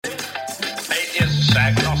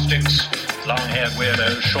agnostics, long-haired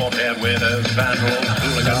weirdos, short-haired weirdos, vandals,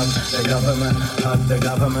 hooligans. The government, hug the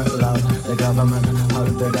government, love the government, hug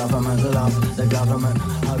the government, love the government,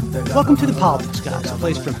 hug the government. Welcome to The Politics Guys, a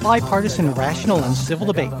place for bipartisan, rational, and civil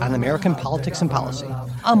debate on American politics and policy.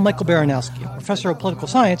 I'm Michael Baranowski, a professor of political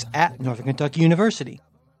science at Northern Kentucky University.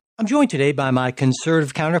 I'm joined today by my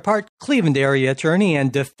conservative counterpart, Cleveland area attorney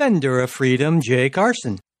and defender of freedom, Jay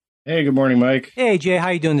Carson. Hey, good morning, Mike. Hey, Jay, how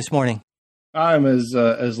you doing this morning? I'm as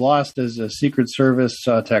lost as a Secret Service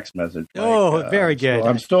text message, Mike. Oh, very good. So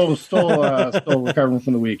I'm still recovering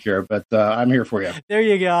from the week here, but I'm here for you. There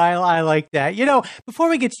you go. I like that. You know, before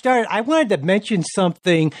we get started, I wanted to mention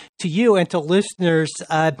something to you and to listeners.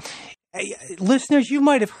 Listeners, you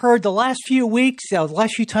might have heard the last few weeks, the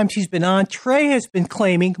last few times he's been on, Trey has been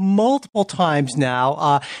claiming multiple times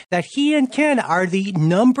now that he and Ken are the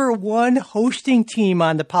number one hosting team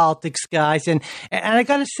on the Politics Guys. And I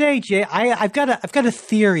got to say, Jay, I've got a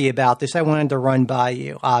theory about this I wanted to run by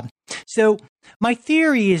you. So my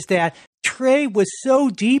theory is that Trey was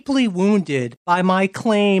so deeply wounded by my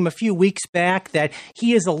claim a few weeks back that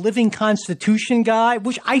he is a living Constitution guy,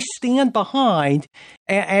 which I stand behind,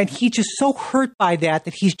 and he's just so hurt by that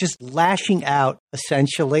he's just lashing out,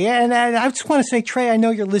 essentially. And I just want to say, Trey, I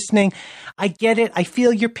know you're listening. I get it. I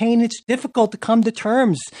feel your pain. It's difficult to come to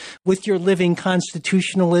terms with your living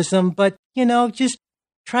constitutionalism, but, you know, just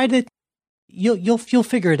try to You'll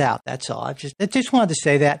figure it out. That's all. I just wanted to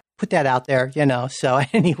say that, put that out there, you know. So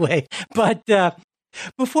anyway, but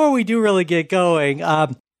before we do really get going,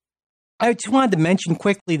 I just wanted to mention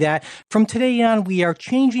quickly that from today on, we are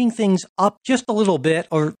changing things up just a little bit,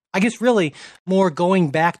 or I guess really more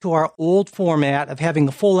going back to our old format of having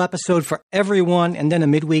a full episode for everyone and then a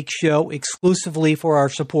midweek show exclusively for our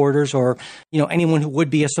supporters or, you know, anyone who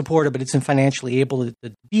would be a supporter but isn't financially able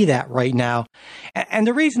to be that right now. And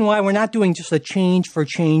the reason why we're not doing just a change for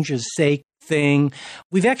change's sake thing,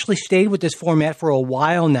 we've actually stayed with this format for a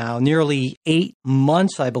while now, nearly 8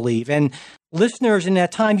 months, I believe. And listeners, in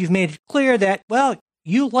that time, you've made it clear that, well,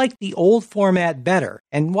 you like the old format better.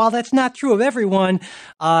 And while that's not true of everyone,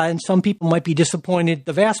 and some people might be disappointed,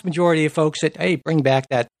 the vast majority of folks said, hey, bring back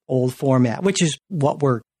that old format, which is what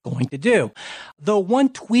we're going to do. The one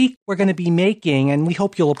tweak we're going to be making, and we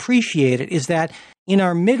hope you'll appreciate it, is that in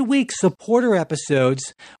our midweek supporter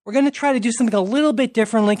episodes, we're going to try to do something a little bit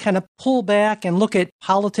differently, kind of pull back and look at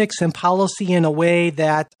politics and policy in a way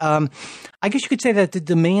that I guess you could say that the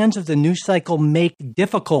demands of the news cycle make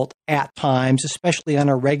difficult at times, especially on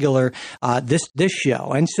a regular this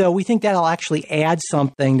show. And so we think that'll actually add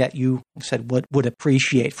something that you said would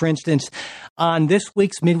appreciate. For instance, on this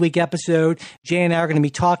week's midweek episode, Jay and I are going to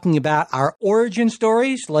be talking about our origin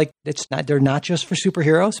stories. Like they're not just for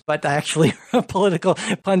superheroes, but actually political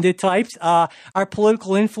pundit types, our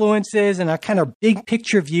political influences and our kind of big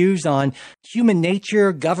picture views on human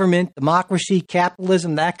nature, government, democracy,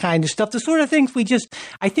 capitalism, that kind of stuff. The sort of things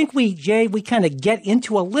I think we kind of get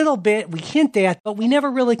into a little bit, we hint at, but we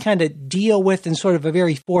never really kind of deal with in sort of a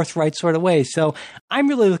very forthright sort of way. So I'm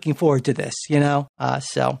really looking forward to this, you know,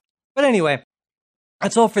 but anyway.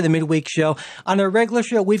 That's all for the midweek show. On our regular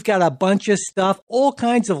show, we've got a bunch of stuff, all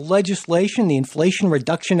kinds of legislation, the Inflation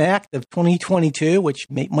Reduction Act of 2022, which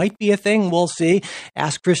might be a thing. We'll see.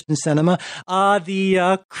 Ask Kristen Sinema.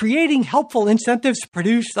 The creating helpful incentives to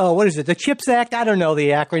produce, the CHIPS Act? I don't know the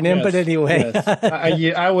acronym, yes, but anyway.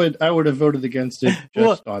 Yes. I would have voted against it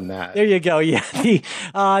just on that. There you go. Yeah.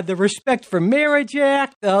 The Respect for Marriage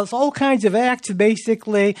Act, all kinds of acts,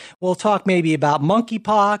 basically. We'll talk maybe about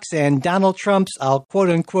monkeypox and Donald Trump's quote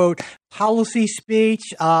unquote policy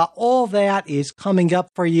speech. All that is coming up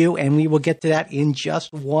for you, and we will get to that in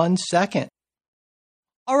just 1 second.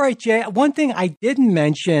 All right, Jay, one thing I didn't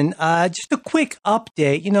mention, just a quick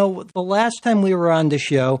update. You know, the last time we were on the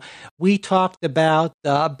show, we talked about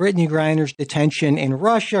Brittany Griner's detention in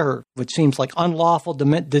Russia, or what seems like unlawful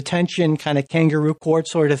detention, kind of kangaroo court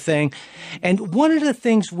sort of thing. And one of the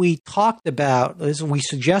things we talked about, as we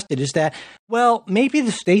suggested, is that, well, maybe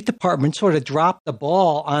the State Department sort of dropped the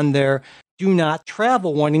ball on their do not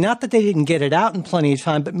travel warning. Not that they didn't get it out in plenty of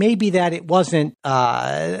time, but maybe that it wasn't,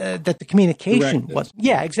 that the communication was.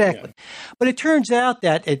 Yeah, exactly. Yeah. But it turns out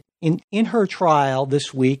that in her trial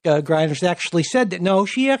this week, Griner's actually said that no,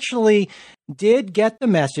 she actually did get the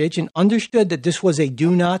message and understood that this was a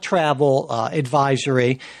do not travel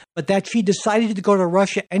advisory, but that she decided to go to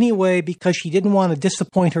Russia anyway because she didn't want to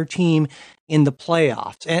disappoint her team in the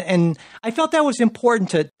playoffs. And I felt that was important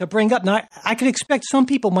to bring up. Now, I could expect some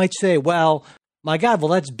people might say, well, my God,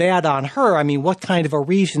 well, that's bad on her. I mean, what kind of a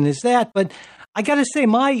reason is that? But I got to say,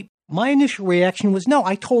 my initial reaction was, no,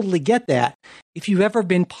 I totally get that. If you've ever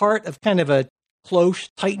been part of kind of a close,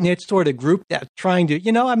 tight-knit sort of group that's trying to,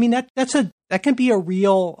 that can be a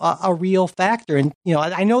real factor. And,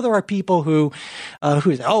 I know there are people who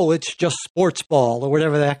say, oh, it's just sports ball or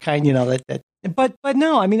whatever that kind, but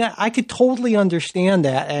no, I could totally understand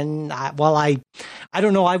that. And while I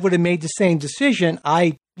don't know, I would have made the same decision.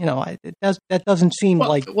 That doesn't seem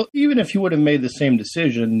like. Well, even if you would have made the same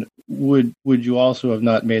decision, would you also have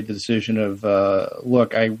not made the decision of,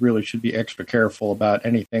 look, I really should be extra careful about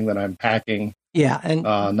anything that I'm packing, and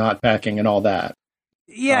not packing, and all that.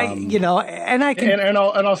 Yeah, and I can, and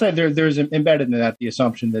I'll say there's embedded in that the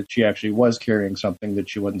assumption that she actually was carrying something that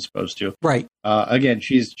she wasn't supposed to. Right. Again,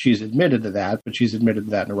 she's admitted to that, but she's admitted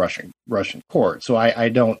to that in a Russian court. So I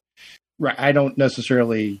don't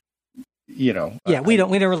necessarily. We don't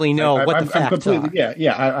really know what the facts are.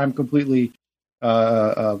 I'm completely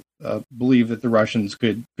believe that the Russians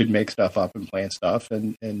could make stuff up and plan stuff,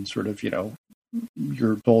 and sort of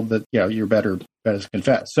you're told that you're better to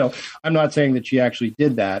confess. So I'm not saying that she actually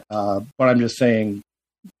did that, but I'm just saying,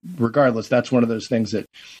 regardless, that's one of those things that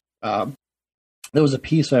there was a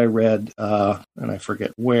piece I read, and I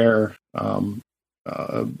forget where,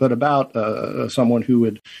 but about someone who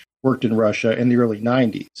had worked in Russia in the early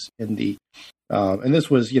 90s and this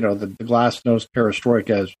was, the glasnost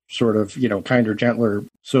perestroika, sort of, kinder, gentler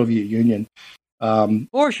Soviet Union.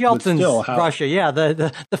 Boris Yeltsin's Russia. Yeah.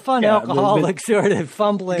 The fun alcoholic sort of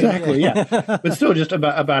fumbling. Exactly. Yeah. But still just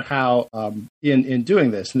about how, in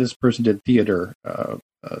doing this, and this person did theater,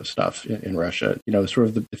 stuff in Russia, sort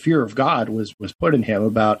of the fear of God was put in him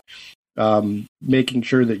about, making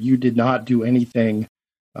sure that you did not do anything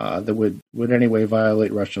that would in any way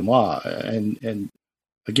violate Russian law. And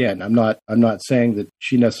again, I'm not saying that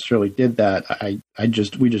she necessarily did that.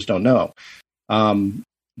 We just don't know.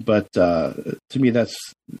 But to me,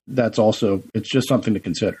 that's also, it's just something to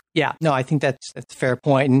consider. Yeah, no, I think that's a fair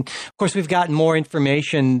point. And of course, we've gotten more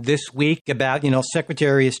information this week about,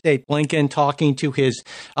 Secretary of State Blinken talking to his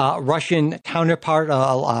Russian counterpart,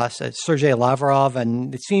 Sergei Lavrov.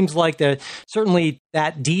 And it seems like certainly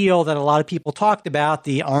that deal that a lot of people talked about,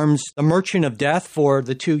 the merchant of death for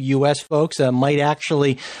the two U.S. folks might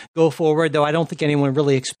actually go forward, though I don't think anyone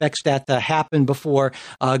really expects that to happen before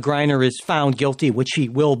Greiner is found guilty, which he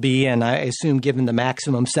will be. And I assume given the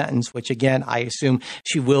maximum sentence, which again, I assume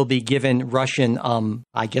she will be given Russian,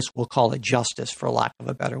 I guess we'll call it justice for lack of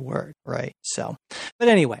a better word. Right. So, but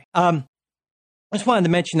anyway, I just wanted to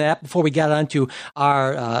mention that before we got on to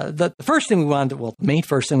our, the first thing the main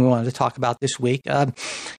first thing we wanted to talk about this week. I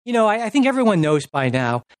think everyone knows by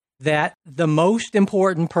now that the most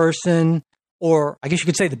important person, or I guess you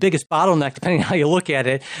could say the biggest bottleneck, depending on how you look at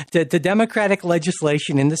it, to Democratic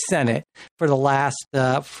legislation in the Senate for the last,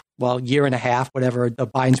 year and a half, whatever,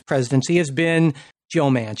 of Biden's presidency has been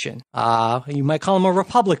Joe Manchin. You might call him a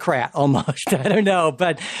Republicrat almost. I don't know.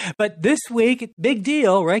 But this week, big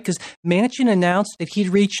deal, right? Because Manchin announced that he'd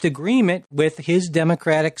reached agreement with his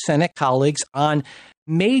Democratic Senate colleagues on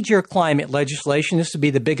major climate legislation. This would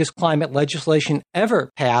be the biggest climate legislation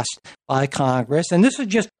ever passed by Congress. And this was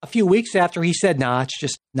just a few weeks after he said, no, it's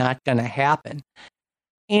just not going to happen.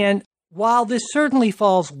 And while this certainly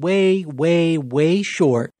falls way, way, way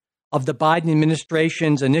short of the Biden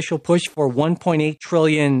administration's initial push for $1.8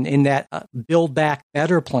 trillion in that Build Back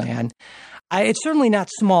Better plan, it's certainly not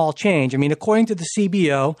small change. I mean, according to the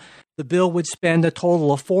CBO, the bill would spend a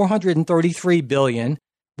total of $433 billion,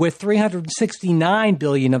 with $369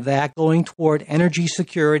 billion of that going toward energy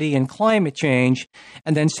security and climate change,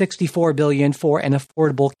 and then $64 billion for an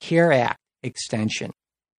Affordable Care Act extension.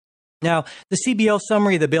 Now, the CBO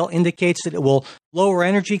summary of the bill indicates that it will lower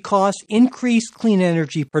energy costs, increase clean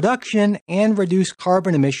energy production, and reduce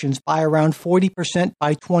carbon emissions by around 40%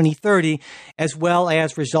 by 2030, as well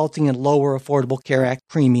as resulting in lower Affordable Care Act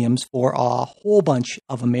premiums for a whole bunch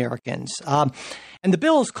of Americans. And the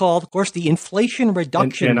bill is called, of course, the Inflation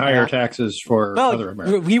Reduction and higher Act. Taxes for other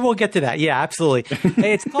Americans. We will get to that. Yeah, absolutely.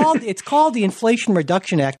 It's called the Inflation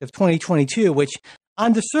Reduction Act of 2022, which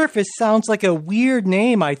on the surface sounds like a weird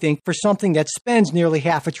name, I think, for something that spends nearly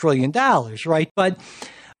 $500 billion, right? But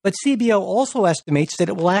CBO also estimates that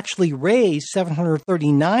it will actually raise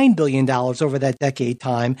 $739 billion over that decade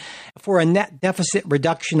time for a net deficit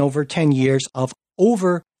reduction over 10 years of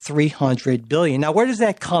over $300 billion. Now, where does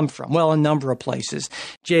that come from? Well, a number of places.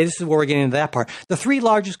 Jay, this is where we're getting into that part. The three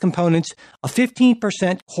largest components, a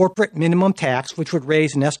 15% corporate minimum tax, which would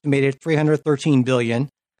raise an estimated $313 billion,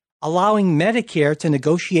 allowing Medicare to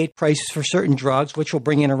negotiate prices for certain drugs, which will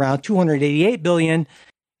bring in around $288 billion,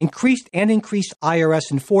 increased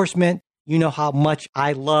IRS enforcement, You know how much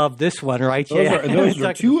I love this one, right? Those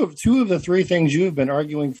are two of the three things you've been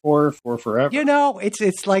arguing for forever. You know,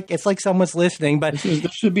 it's like someone's listening, but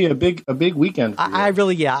this should be a big weekend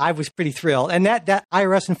for you. I was pretty thrilled. And that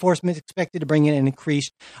IRS enforcement is expected to bring in an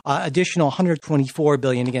increased additional $124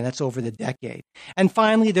 billion. Again, that's over the decade. And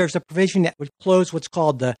finally, there's a provision that would close what's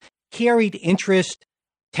called the carried interest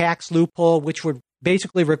tax loophole, which would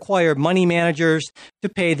basically require money managers to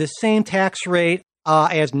pay the same tax rate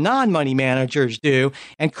as non-money managers do.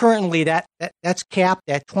 And currently that's capped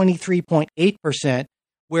at 23.8%,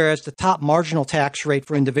 whereas the top marginal tax rate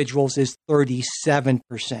for individuals is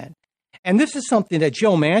 37%. And this is something that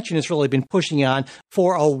Joe Manchin has really been pushing on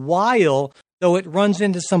for a while, though it runs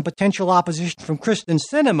into some potential opposition from Kristen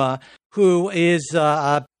Sinema, who is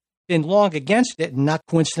been long against it, and not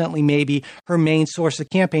coincidentally, maybe her main source of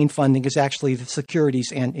campaign funding is actually the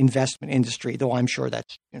securities and investment industry, though I'm sure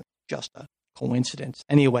that's just a coincidence.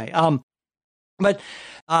 Anyway, but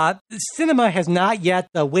Sinema has not yet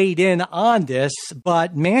weighed in on this,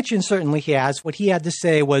 but Manchin certainly has. What he had to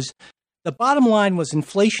say was, the bottom line was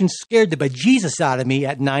inflation scared the bejesus out of me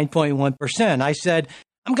at 9.1%. I said,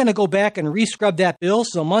 I'm going to go back and re-scrub that bill.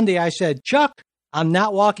 So Monday I said, Chuck, I'm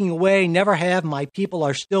not walking away, never have. My people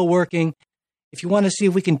are still working. If you want to see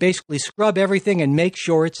if we can basically scrub everything and make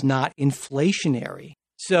sure it's not inflationary.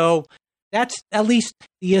 So that's at least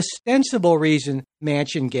the ostensible reason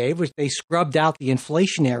Manchin gave, was they scrubbed out the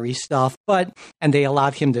inflationary stuff, and they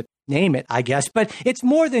allowed him to name it, I guess. But it's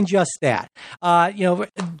more than just that. Joe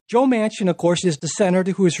Manchin, of course, is the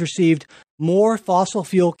senator who has received more fossil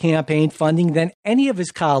fuel campaign funding than any of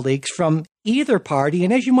his colleagues from either party.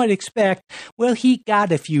 And as you might expect, well, he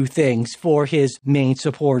got a few things for his main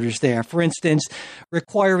supporters there. For instance,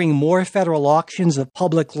 requiring more federal auctions of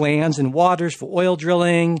public lands and waters for oil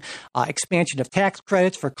drilling, expansion of tax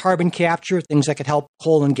credits for carbon capture, things that could help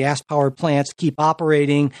coal and gas powered plants keep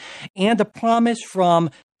operating, and a promise from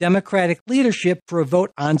Democratic leadership for a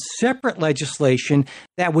vote on separate legislation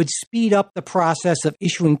that would speed up the process of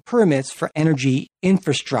issuing permits for energy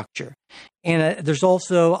infrastructure. And there's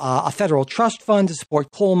also a federal trust fund to support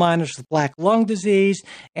coal miners with black lung disease,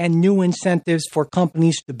 and new incentives for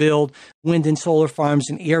companies to build wind and solar farms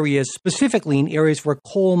in areas, specifically in areas where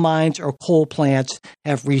coal mines or coal plants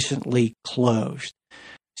have recently closed.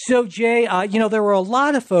 So, Jay, there were a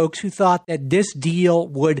lot of folks who thought that this deal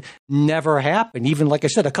would never happen. Even, like I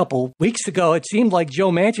said, a couple weeks ago, it seemed like Joe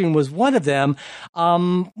Manchin was one of them.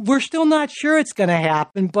 We're still not sure it's going to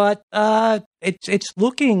happen, but it's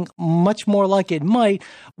looking much more like it might.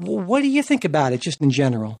 What do you think about it, just in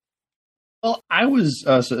general? Well, I was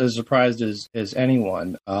as surprised as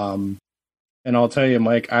anyone. And I'll tell you,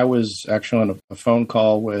 Mike, I was actually on a phone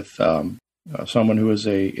call with someone who is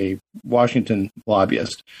a Washington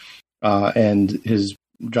lobbyist, and his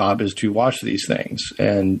job is to watch these things.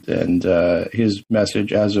 And his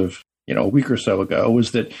message as of a week or so ago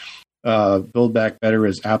was that Build Back Better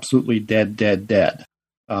is absolutely dead. 3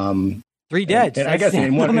 dead. And I guess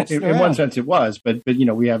in one sense it was, but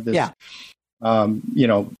we have this,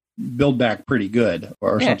 Build Back Pretty Good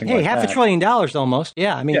or something like that. Hey, $500 billion almost.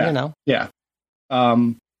 Yeah, I mean, Yeah.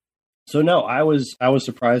 So no, I was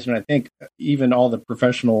surprised, and I think even all the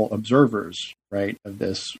professional observers, right, of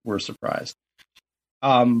this were surprised.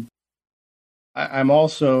 I'm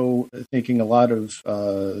also thinking a lot of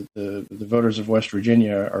the voters of West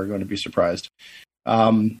Virginia are going to be surprised,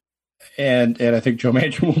 and I think Joe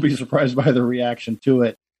Manchin will be surprised by the reaction to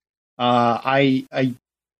it.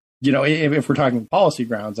 If we're talking policy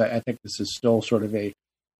grounds, I think this is still sort of a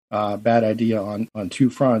bad idea on two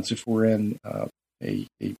fronts. If we're in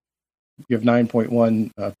you have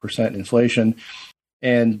 9.1% inflation,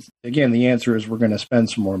 and again, the answer is we're going to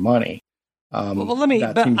spend some more money.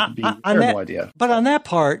 That seems to be a terrible idea. But on that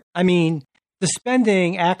part, I mean, the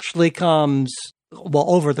spending actually comes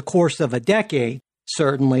over the course of a decade,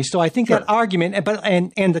 certainly. So I think that argument,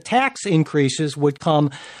 and the tax increases would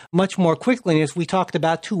come much more quickly. And as we talked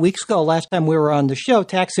about 2 weeks ago, last time we were on the show,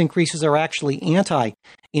 tax increases are actually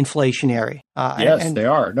anti-inflationary. Yes, they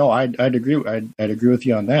are. No, I'd agree. I'd agree with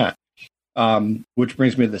you on that. Which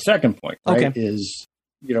brings me to the second point, right? Okay. Is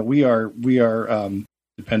we are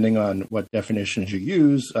depending on what definitions you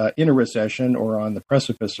use, in a recession or on the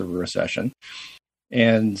precipice of a recession,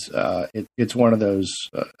 and it's one of those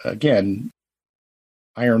again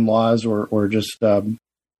iron laws or just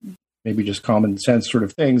maybe just common sense sort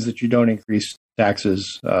of things that you don't increase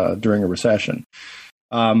taxes during a recession.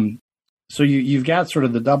 So you've got sort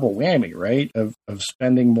of the double whammy, right, of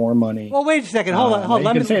spending more money. Well, wait a second. Hold on.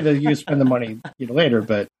 You can say that you spend the money later,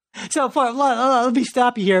 but... So let me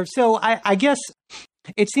stop you here. So I guess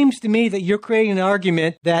It seems to me that you're creating an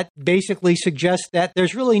argument that basically suggests that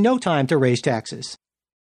there's really no time to raise taxes.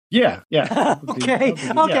 Yeah. Okay.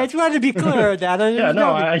 I just wanted to be clear on that.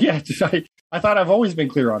 I thought I've always been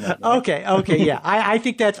clear on that. Okay. Yeah. I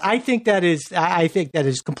think that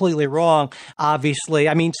is completely wrong. Obviously,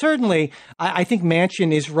 I mean, certainly, I think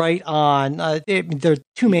Manchin is right on. There are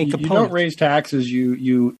two main components. You don't raise taxes.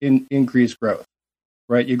 You increase growth,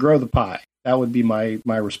 right? You grow the pie. That would be my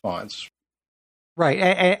response.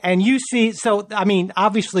 Right. And you see, so, I mean,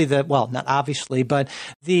 obviously not obviously, but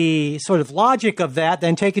the sort of logic of that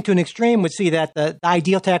then taken to an extreme would see that the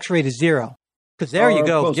ideal tax rate is zero. Because there you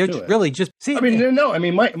go. You're really just see. I mean, no. I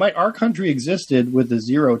mean, our country existed with a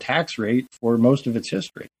zero tax rate for most of its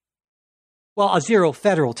history. Well, a zero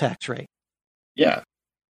federal tax rate. Yeah.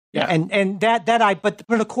 But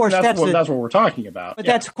of course that's what we're talking about. But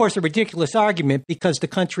that's of course a ridiculous argument because the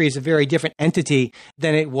country is a very different entity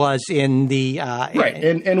than it was in the right.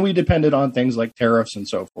 And we depended on things like tariffs and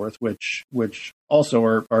so forth, which also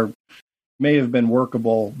are may have been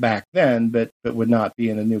workable back then, but would not be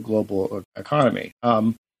in a new global economy.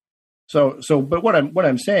 But what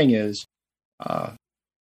I'm saying is, I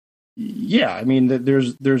mean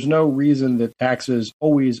that there's no reason that taxes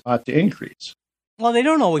always ought to increase. Well, they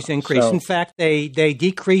don't always increase. In fact, they've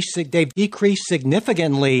decreased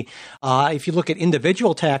significantly. If you look at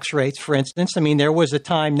individual tax rates, for instance, I mean, there was a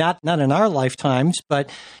time, not in our lifetimes,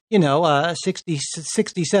 but, 60,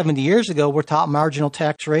 70 years ago, where top marginal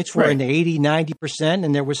tax rates were in the 80, 90%,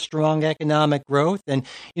 and there was strong economic growth. And,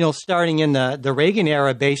 starting in the Reagan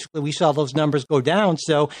era, basically, we saw those numbers go down.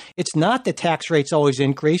 So it's not that tax rates always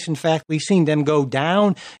increase. In fact, we've seen them go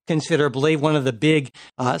down considerably. One of the big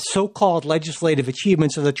so-called legislative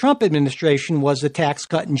achievements of the Trump administration was the Tax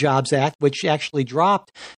Cut and Jobs Act, which actually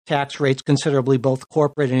dropped tax rates considerably, both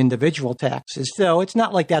corporate and individual taxes. So it's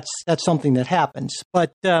not like that's something that happens.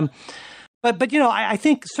 But I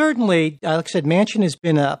think certainly, like I said, Manchin has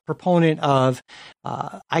been a proponent of,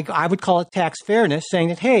 I would call it tax fairness, saying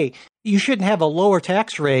that, hey, you shouldn't have a lower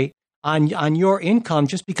tax rate on your income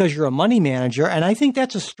just because you're a money manager, and I think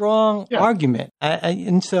that's a strong argument.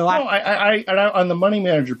 On the money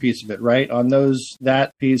manager piece of it, right? On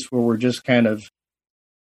that piece where we're just kind of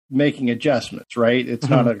making adjustments, right? It's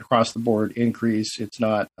not an across the board increase. It's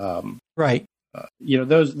not right.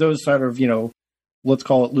 Those sort of let's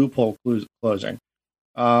call it loophole closing.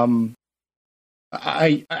 I'm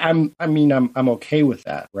okay with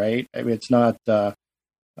that, right? I mean, it's not.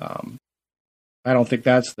 I don't think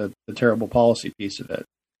that's the terrible policy piece of it.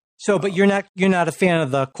 So, but you're not a fan of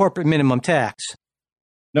the corporate minimum tax.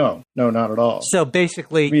 No, not at all. So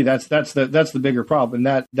basically, to me, that's the bigger problem,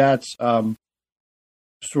 and that's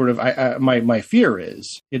sort of my fear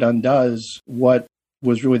is it undoes what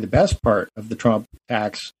was really the best part of the Trump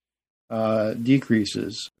tax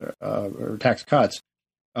decreases or tax cuts,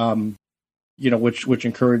 which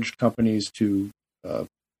encouraged companies to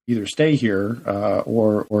either stay here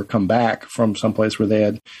or come back from someplace where they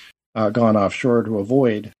had gone offshore to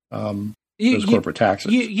avoid those corporate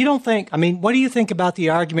taxes. You don't think? I mean, what do you think about the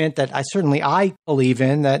argument that I believe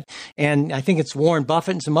in that, and I think it's Warren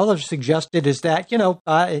Buffett and some others suggested is that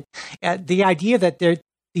the idea that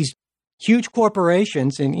these huge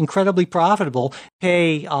corporations and incredibly profitable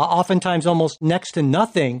pay oftentimes almost next to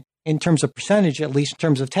nothing in terms of percentage, at least in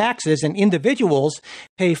terms of taxes, and individuals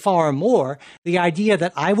pay far more. The idea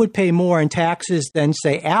that I would pay more in taxes than,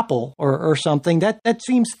 say, Apple or something, that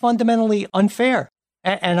seems fundamentally unfair.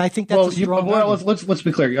 And I think that's a strong argument. Let's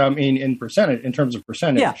be clear. I mean, in terms of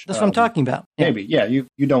percentage. Yeah, that's what I'm talking about. Yeah. Maybe, yeah. You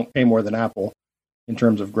don't pay more than Apple in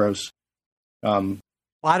terms of gross. Well,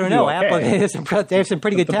 I don't know. Apple, they have some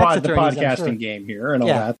pretty good tax attorneys. The podcasting game here and all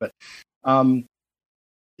that, but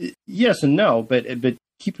yes and no. But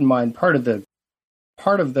keep in mind, part of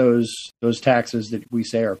those taxes that we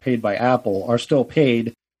say are paid by Apple are still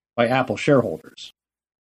paid by Apple shareholders,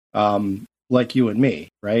 like you and me,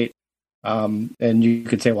 right? And you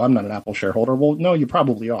could say, well, I'm not an Apple shareholder. Well, no, you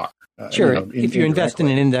probably are. Sure, if you invest in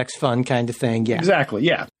an index fund kind of thing, yeah. Exactly,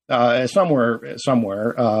 yeah. Somewhere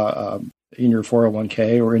in your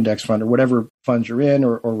 401k or index fund or whatever funds you're in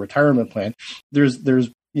or retirement plan, there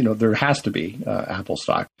has to be Apple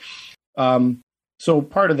stock. So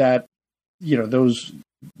part of that,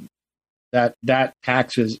 that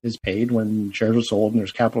tax is paid when shares are sold and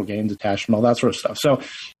there's capital gains attached and all that sort of stuff. So,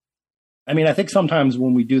 I mean, I think sometimes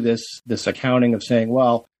when we do this accounting of saying,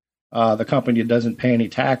 well, the company doesn't pay any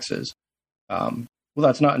taxes, well,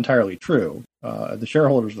 that's not entirely true. The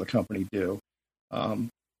shareholders of the company do.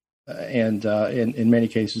 and in many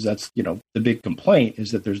cases, that's, the big complaint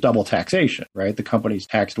is that there's double taxation, right? The company's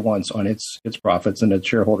taxed once on its profits, and its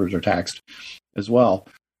shareholders are taxed as well.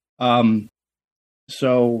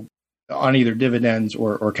 So on either dividends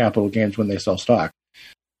or capital gains when they sell stock.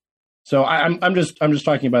 So I'm just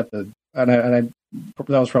talking about that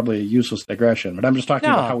was probably a useless digression, but I'm just talking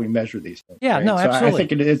about how we measure these things. Yeah, right? no, absolutely. So I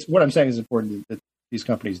think it's what I'm saying is important, that these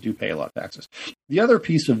companies do pay a lot of taxes. The other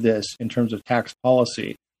piece of this, in terms of tax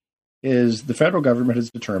policy, is the federal government has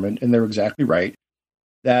determined, and they're exactly right,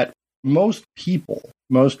 that most people,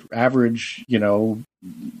 most average,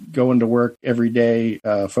 going to work every day,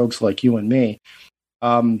 folks like you and me,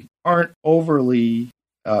 aren't overly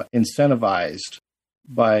incentivized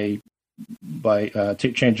by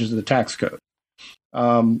changes to the tax code.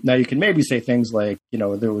 Now you can maybe say things like,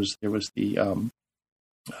 there was the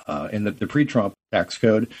in the pre-Trump tax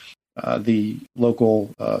code, the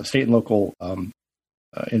local state and local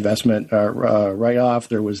investment write-off.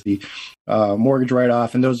 There was the mortgage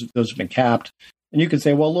write-off, and those have been capped. And you could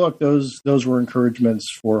say, well, look, those were encouragements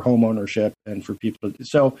for home ownership and for people to.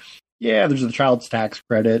 So yeah, there's the child's tax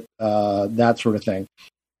credit, that sort of thing.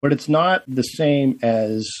 But it's not the same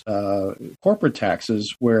as corporate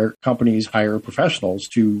taxes, where companies hire professionals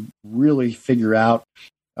to really figure out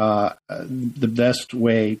the best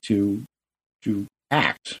way to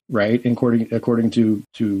act, right, according to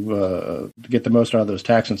get the most out of those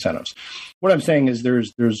tax incentives. What I'm saying is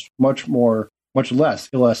there's much less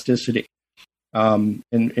elasticity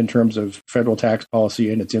in terms of federal tax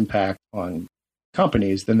policy and its impact on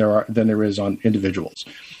companies than there is on individuals.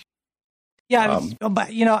 Yeah, but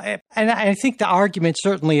and I think the argument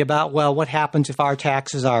certainly about, well, what happens if our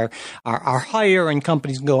taxes are higher and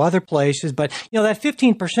companies can go other places? But that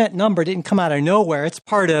 15% number didn't come out of nowhere. It's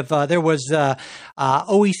part of there was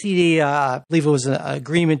OECD, I believe it was an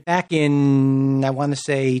agreement back in, I want to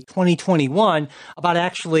say 2021, about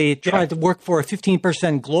actually trying to work for a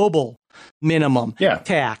 15% global minimum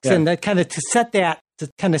tax, and that kind of to set that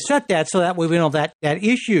so that way we don't have that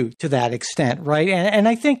issue to that extent, right? And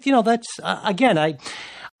I think, that's, again, I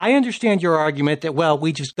understand your argument that, well,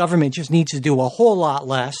 government just needs to do a whole lot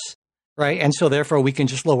less, right? And so therefore we can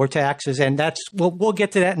just lower taxes. And we'll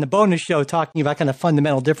get to that in the bonus show, talking about kind of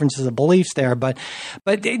fundamental differences of beliefs there. But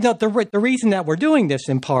the reason that we're doing this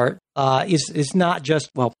in part is not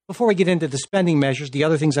just, well, before we get into the spending measures, the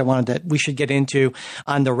other things we should get into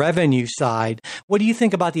on the revenue side. What do you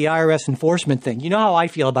think about the IRS enforcement thing? You know how I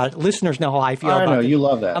feel about it. Listeners know how I feel about it. I know, you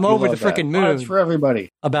love that. I'm over the freaking moon. It's for everybody.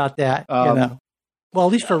 About that, Well,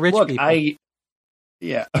 at least for rich people.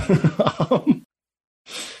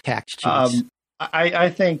 Tax cheats. I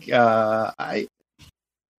think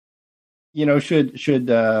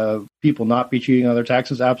should people not be cheating on their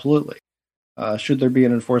taxes? Absolutely. Should there be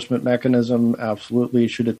an enforcement mechanism? Absolutely.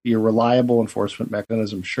 Should it be a reliable enforcement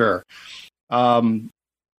mechanism? Sure.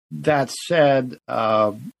 That said,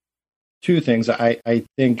 two things. I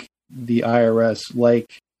think the IRS,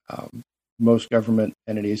 like most government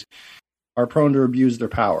entities, are prone to abuse their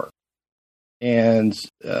power. And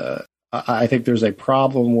I think there's a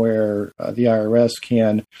problem where the IRS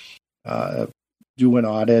can do an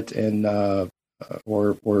audit and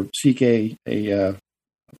or seek a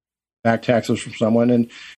back taxes from someone and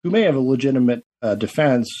who may have a legitimate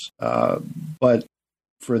defense, but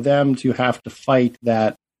for them to have to fight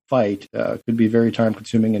that fight could be very time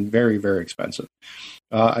consuming and very, very expensive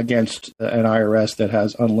against an IRS that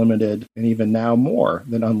has unlimited and even now more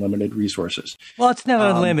than unlimited resources. Well, it's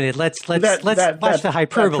not unlimited. Let's watch the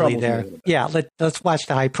hyperbole there. Yeah, let's watch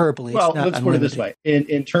the hyperbole. Well, let's put it this way.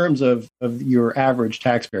 In terms of your average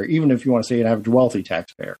taxpayer, even if you want to say an average wealthy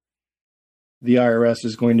taxpayer, the IRS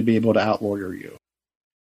is going to be able to outlawyer you.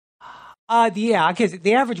 Because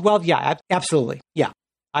the average wealth, absolutely,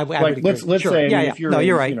 I would agree. Let's say if you're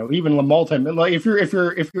you're right. Even if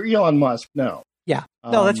you're Elon Musk, no. Yeah,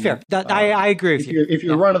 no, that's fair. I agree with you. If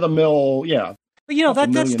you're run of the mill,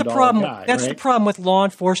 But that's the problem. That's the problem with law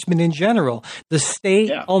enforcement in general. The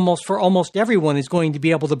state, for almost everyone, is going to be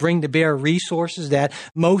able to bring to bear resources that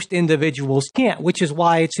most individuals can't, which is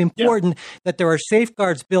why it's important that there are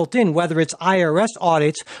safeguards built in, whether it's IRS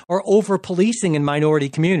audits or over-policing in minority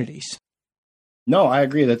communities. No, I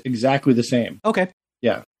agree. That's exactly the same. Okay.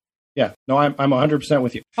 Yeah. No, I'm 100%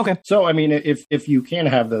 with you. Okay. So, I mean, if you can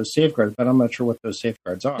have those safeguards, but I'm not sure what those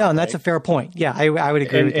safeguards are. No, and that's a fair point. Yeah, I would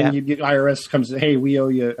agree with that. And IRS comes, hey, we owe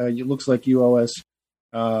you. It looks like you owe us,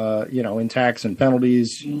 in tax and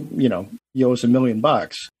penalties. You owe us $1 million.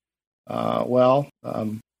 Or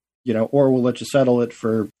we'll let you settle it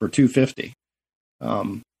for $250.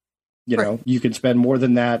 You can spend more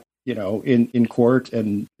than that. In court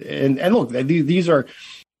and look, these are.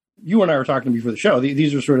 you and I were talking before the show.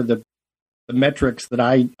 These are sort of the metrics that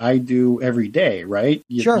I do every day, right?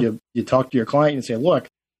 You talk to your client and say, look,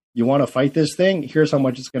 you want to fight this thing? Here's how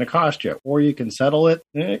much it's going to cost you. Or you can settle it,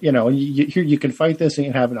 you can fight this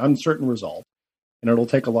and have an uncertain result. And it'll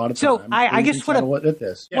take a lot of time. So I guess what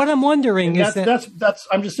I'm wondering is that's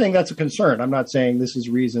I'm just saying that's a concern. I'm not saying this is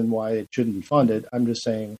reason why it shouldn't be funded. I'm just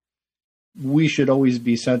saying we should always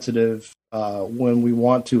be sensitive when we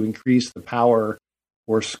want to increase the power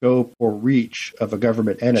or scope or reach of a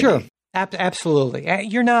government entity. Sure, absolutely.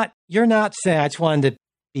 You're not saying. I just wanted to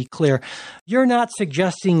be clear. You're not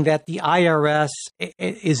suggesting that the IRS,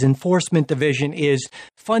 is enforcement division, is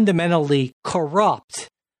fundamentally corrupt.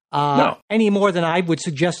 No. Any more than I would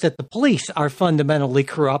suggest that the police are fundamentally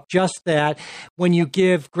corrupt, just that when you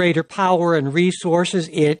give greater power and resources,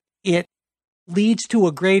 it leads to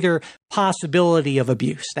a greater possibility of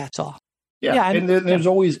abuse. That's all. Yeah, and there's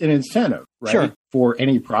always an incentive, right? Sure. For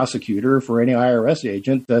any prosecutor, for any IRS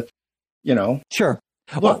agent that, Sure.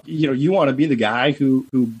 Look, you want to be the guy who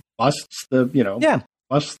busts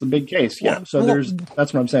busts the big case. Yeah. So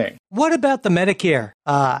that's what I'm saying. What about the Medicare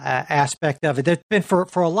aspect of it? There's been for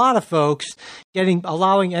a lot of folks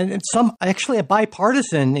allowing, and some actually a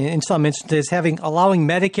bipartisan in some instances, allowing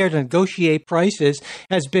Medicare to negotiate prices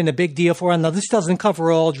has been a big deal for them. Now, this doesn't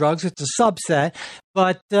cover all drugs; it's a subset.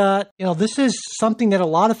 But this is something that a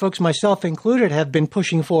lot of folks, myself included, have been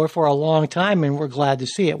pushing for a long time, and we're glad to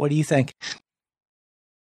see it. What do you think?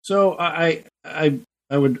 So I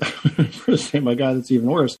would first say, my God, that's even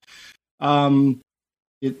worse.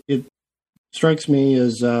 It strikes me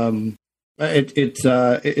as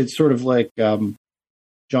it's sort of like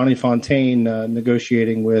Johnny Fontaine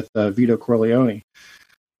negotiating with Vito Corleone.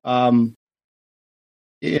 In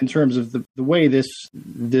terms of the way this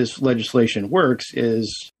legislation works,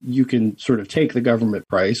 is you can sort of take the government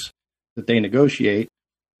price that they negotiate,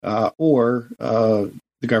 or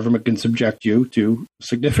the government can subject you to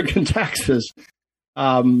significant taxes.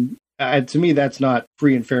 To me, that's not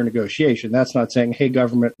free and fair negotiation. That's not saying, hey,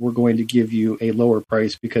 government, we're going to give you a lower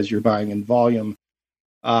price because you're buying in volume.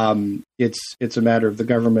 It's a matter of the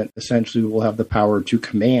government essentially will have the power to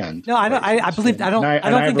command. No, I don't think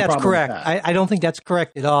that's correct. I don't think that's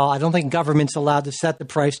correct at all. I don't think government's allowed to set the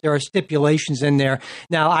price. There are stipulations in there.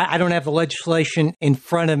 Now, I don't have the legislation in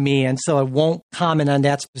front of me, and so I won't comment on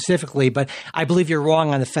that specifically, but I believe you're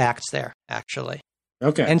wrong on the facts there, actually.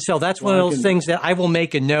 Okay. And so that's one of those things that I will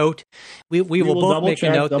make a note. We will both make a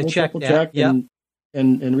note to check that.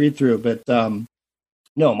 And read through. But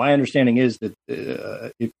no, my understanding is that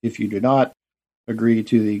if you do not agree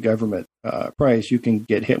to the government price, you can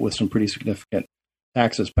get hit with some pretty significant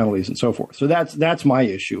taxes, penalties, and so forth. So that's my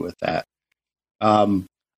issue with that.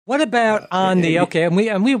 What about on the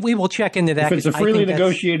and we will check into that. If it's a freely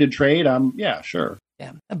negotiated trade, sure.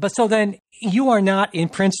 Yeah, but so then you are not in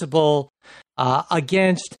principle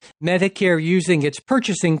against Medicare using its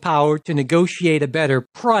purchasing power to negotiate a better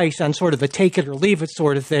price on sort of a take it or leave it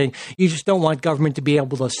sort of thing. You just don't want government to be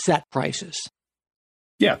able to set prices.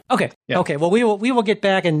 Yeah. Okay. Yeah. Okay. Well, we will get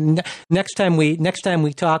back, and next time we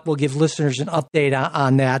talk, we'll give listeners an update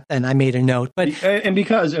on that. And I made a note, but when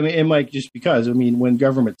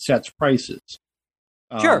government sets prices.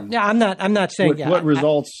 Sure. Yeah, I'm not saying what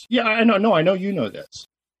results. I know. No, I know you know this,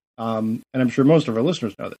 and I'm sure most of our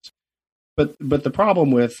listeners know this. But the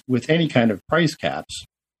problem with any kind of price caps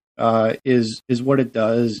is what it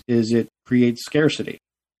does is it creates scarcity.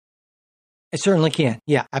 It certainly can.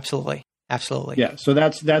 Yeah, absolutely. Yeah. So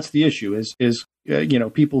that's the issue. Is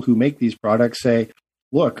people who make these products say,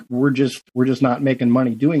 look, we're just not making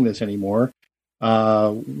money doing this anymore.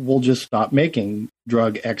 We'll just stop making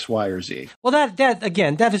drug X, Y, or Z. Well,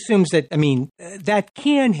 that assumes that, that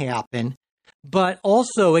can happen, but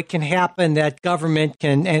also it can happen that government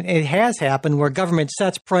can, and it has happened where government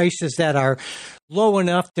sets prices that are low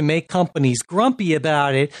enough to make companies grumpy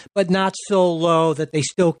about it, but not so low that they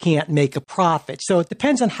still can't make a profit. So it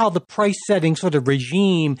depends on how the price setting sort of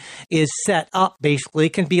regime is set up, basically.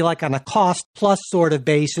 It can be like on a cost plus sort of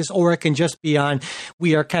basis, or it can just be on,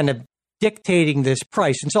 we are kind of dictating this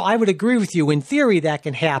price. And so I would agree with you. In theory, that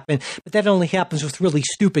can happen, but that only happens with really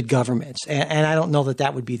stupid governments. And I don't know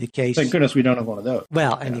that would be the case. Thank goodness we don't have one of those.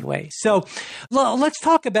 Well, anyway, so let's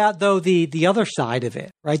talk about, though, the other side of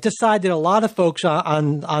it, right? The side that a lot of folks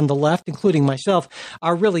on the left, including myself,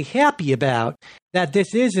 are really happy about. that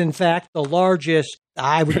this is, in fact, the largest,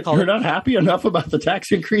 I would call You're it. not happy enough about the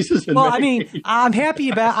tax increases? Well, I mean, I'm happy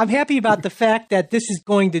about the fact that this is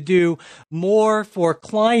going to do more for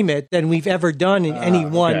climate than we've ever done in any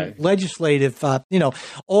one legislative.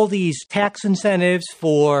 All these tax incentives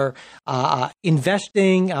for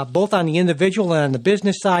investing, both on the individual and on the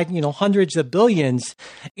business side. Hundreds of billions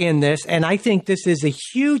in this, and I think this is a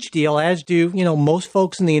huge deal. As do most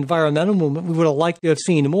folks in the environmental movement. We would have liked to have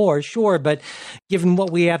seen more, sure, but given what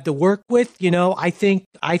we have to work with, I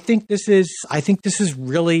think this is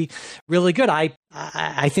really, really good.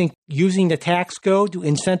 I think using the tax code to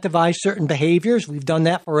incentivize certain behaviors, we've done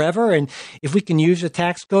that forever. And if we can use the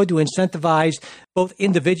tax code to incentivize both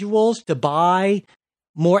individuals to buy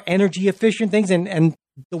more energy efficient things, and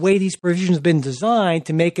the way these provisions have been designed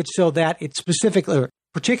to make it so that it specifically or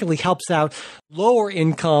particularly helps out lower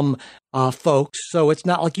income folks. So it's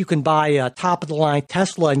not like you can buy a top of the line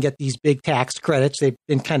Tesla and get these big tax credits. They've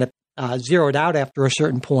been kind of zeroed out after a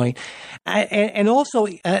certain point. And also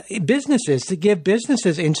businesses, to give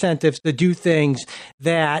businesses incentives to do things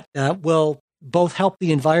that will both help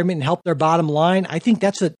the environment and help their bottom line. I think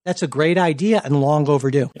that's a great idea and long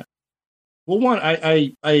overdue. Yeah. Well, one,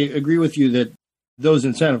 I agree with you that those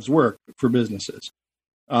incentives work for businesses.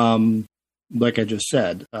 Like I just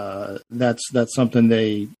said, that's something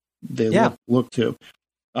they look to.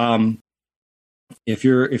 If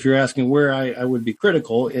you're asking where I would be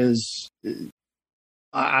critical is,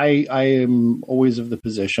 I am always of the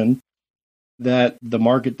position that the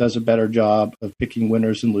market does a better job of picking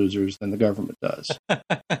winners and losers than the government does.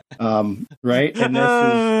 Right? And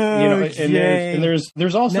this is,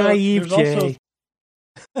 there's also naive Jay.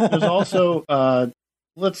 There's also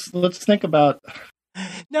let's think about.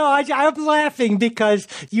 No, I'm laughing because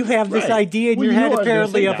you have this idea in your head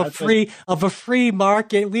apparently of a free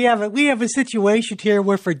market. We have a situation here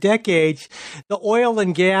where for decades the oil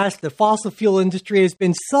and gas, the fossil fuel industry has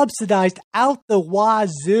been subsidized out the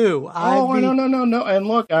wazoo. No. And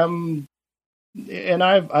look, I've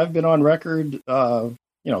been on record, to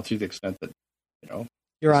the extent that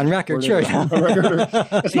you're on record. Sure,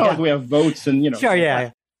 it's not like we have votes and Sure,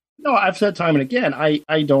 yeah. No, I've said time and again,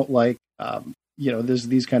 I don't like. There's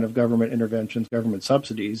these kind of government interventions, government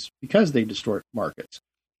subsidies, because they distort markets.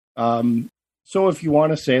 So if you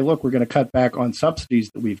want to say, look, we're going to cut back on subsidies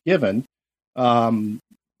that we've given, I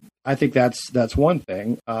think that's one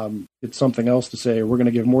thing. It's something else to say we're going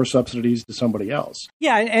to give more subsidies to somebody else.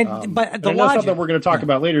 Yeah, but the logic something we're going to talk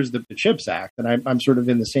about later is the CHIPS Act, and I'm sort of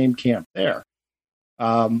in the same camp there.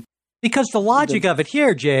 Because the logic of it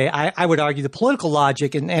here, Jay, I would argue the political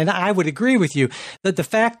logic, and I would agree with you, that the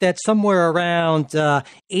fact that somewhere around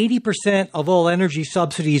 80% of all energy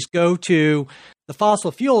subsidies go to the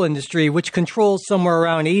fossil fuel industry, which controls somewhere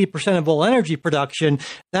around 80% of all energy production,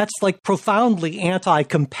 that's like profoundly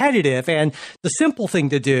anti-competitive. And the simple thing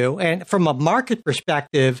to do, and from a market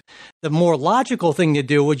perspective, the more logical thing to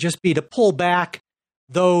do would just be to pull back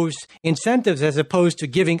those incentives as opposed to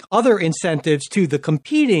giving other incentives to the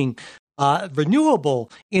competing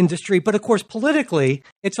renewable industry. But of course, politically,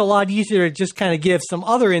 it's a lot easier to just kind of give some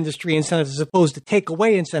other industry incentives as opposed to take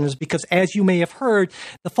away incentives, because as you may have heard,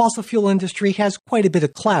 the fossil fuel industry has quite a bit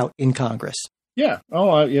of clout in Congress. Yeah.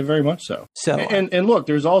 Oh, yeah, very much so. And look,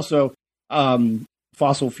 there's also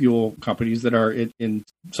fossil fuel companies that are in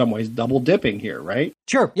some ways double dipping here, right?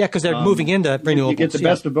 Sure. Yeah, because they're moving into renewables. You get the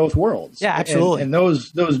best of both worlds. Yeah, absolutely. And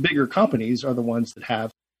those bigger companies are the ones that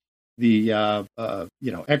have the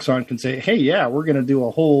Exxon can say, hey, yeah, we're going to do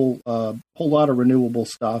a whole lot of renewable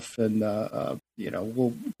stuff, and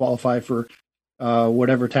we'll qualify for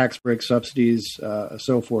whatever tax break, subsidies,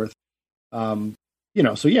 so forth. So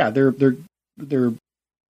yeah, they're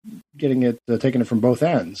getting it, taking it from both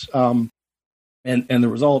ends. And the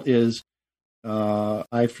result is,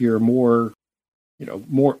 I fear more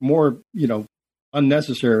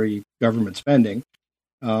unnecessary government spending,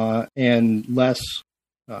 and less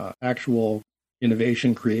actual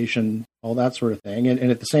innovation, creation, all that sort of thing, and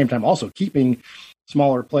at the same time also keeping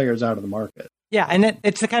smaller players out of the market. Yeah, and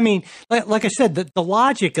it's like, I mean, like I said, the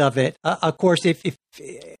logic of it, of course, if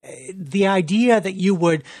the idea that you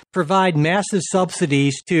would provide massive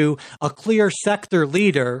subsidies to a clear sector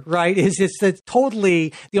leader, right, is that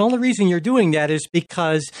totally the only reason you're doing that is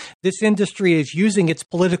because this industry is using its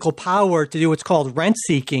political power to do what's called rent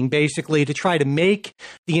seeking, basically to try to make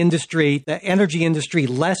the energy industry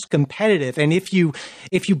less competitive. And if you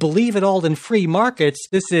believe at all in free markets,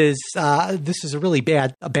 this is a really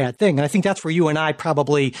bad thing. And I think that's where you and I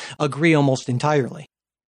probably agree almost entirely.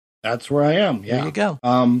 That's where I am. Yeah. There you go.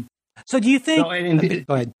 So do you think?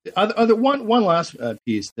 Go ahead. One last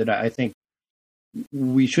piece that I think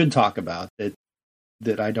we should talk about that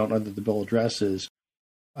that I don't know that the bill addresses,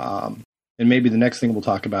 and maybe the next thing we'll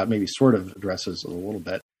talk about maybe sort of addresses a little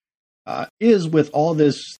bit, is with all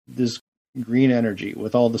this green energy,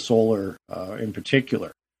 with all the solar in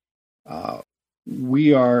particular,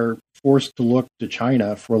 we are forced to look to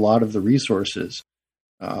China for a lot of the resources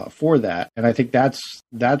for that, and I think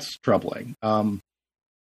that's troubling.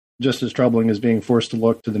 Just as troubling as being forced to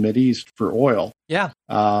look to the Mideast for oil. Yeah.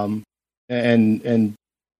 And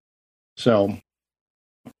so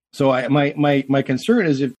my concern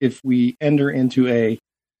is if we enter into a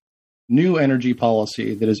new energy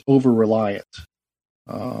policy that is over reliant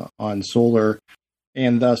on solar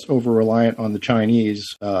and thus over reliant on the Chinese,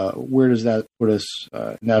 where does that put us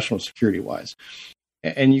national security wise?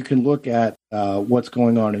 And you can look at what's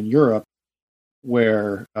going on in Europe,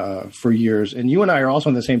 where for years, and you and I are also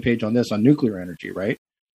on the same page on this, on nuclear energy, right?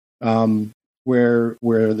 Where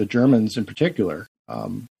the Germans in particular,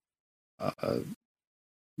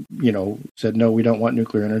 said, no, we don't want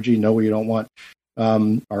nuclear energy. No, we don't want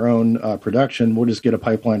our own production. We'll just get a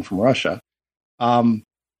pipeline from Russia. That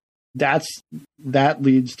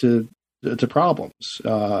leads to problems.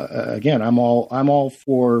 Again, I'm all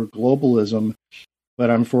for globalism, but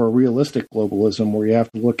I'm for a realistic globalism where you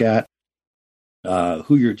have to look at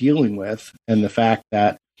who you're dealing with, and the fact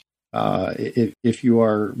that if you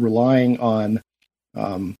are relying on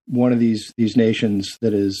one of these nations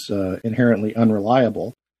that is inherently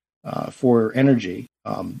unreliable for energy,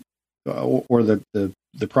 or the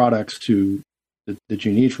products that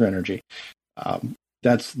you need for energy,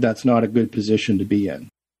 that's not a good position to be in.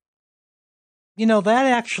 That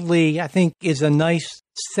actually, I think, is a nice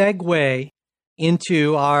segue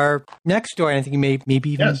into our next story. I think you may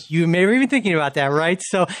be even thinking about that, right?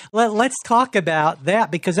 So let's talk about that,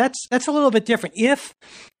 because that's a little bit different. If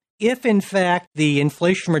in fact the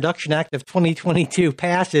Inflation Reduction Act of 2022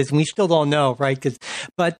 passes, and we still don't know, right?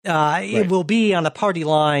 But it will be on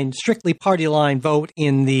a strictly party line vote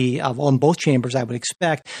in on both chambers, I would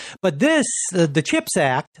expect. But this, the CHIPS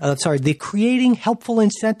Act, the Creating Helpful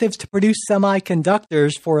Incentives to Produce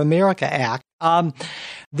Semiconductors for America Act,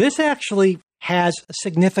 this actually has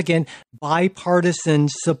significant bipartisan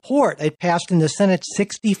support. It passed in the Senate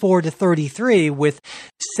 64-33, with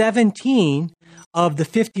 17 of the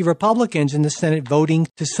 50 Republicans in the Senate voting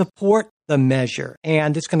to support the measure.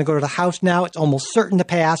 And it's going to go to the House now. It's almost certain to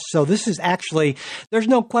pass. So this is actually, there's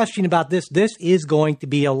no question about this. This is going to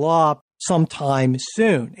be a law sometime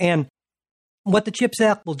soon. And what the CHIPS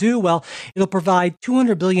Act will do, well, it'll provide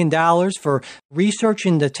 $200 billion for research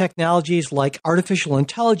into technologies like artificial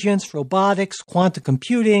intelligence, robotics, quantum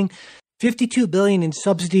computing, $52 billion in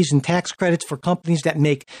subsidies and tax credits for companies that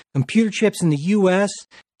make computer chips in the U.S.,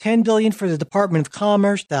 $10 billion for the Department of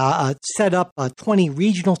Commerce to set up 20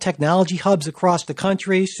 regional technology hubs across the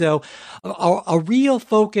country. So a real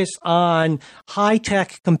focus on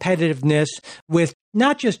high-tech competitiveness with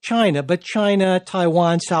not just China, but China,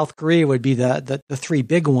 Taiwan, South Korea would be the three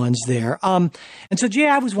big ones there. And so, Jay,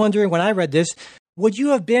 I was wondering when I read this, would you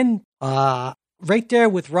have been right there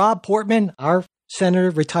with Rob Portman, our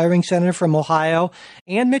retiring senator from Ohio,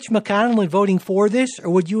 and Mitch McConnell in voting for this, or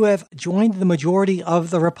would you have joined the majority of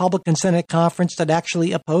the Republican Senate conference that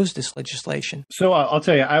actually opposed this legislation? So I'll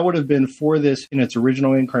tell you, I would have been for this in its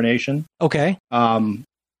original incarnation. Okay. And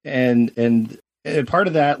part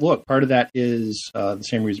of that is the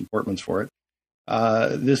same reason Portman's for it.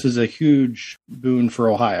 This is a huge boon for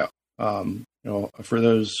Ohio. For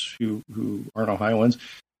those who aren't Ohioans,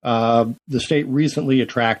 the state recently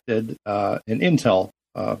attracted an Intel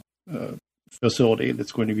facility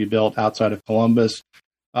that's going to be built outside of Columbus.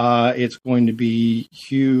 It's going to be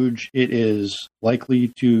huge. It is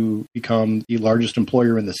likely to become the largest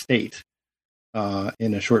employer in the state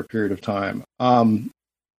in a short period of time.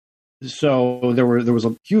 So there was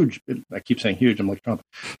a huge, I keep saying huge, I'm like Trump,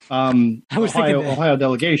 Ohio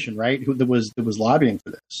delegation, right, that was lobbying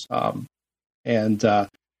for this.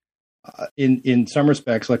 In some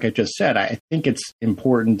respects, like I just said, I think it's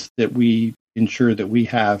important that we ensure that we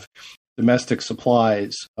have domestic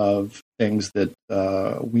supplies of things that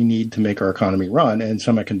we need to make our economy run, and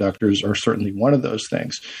semiconductors are certainly one of those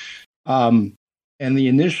things. And the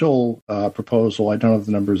initial proposal, I don't have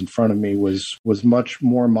the numbers in front of me, was much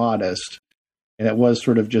more modest, and it was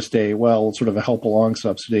sort of just a help along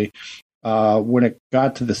subsidy. When it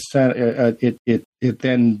got to the Senate, it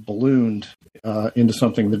then ballooned into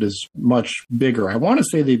something that is much bigger. I want to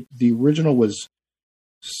say the original was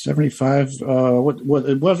 75. What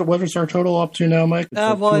was our total up to now, Mike? It's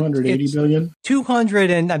like 280 billion.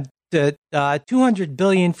 200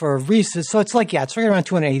 billion for research. So it's like, it's right around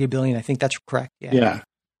 280 billion. I think that's correct. Yeah.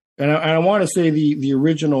 And I want to say the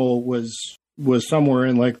original was was somewhere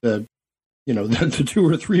in like the the 2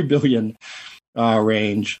 or 3 billion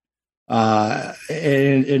range.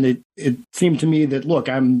 And it seemed to me that, look,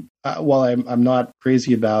 while I'm not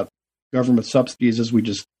crazy about government subsidies, as we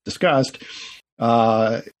just discussed,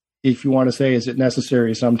 if you want to say, is it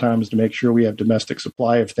necessary sometimes to make sure we have domestic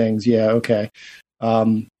supply of things? Yeah, okay.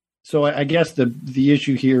 So I guess the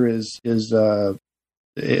issue here is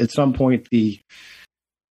at some point the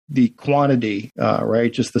quantity,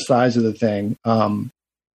 right? Just the size of the thing.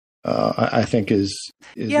 I think is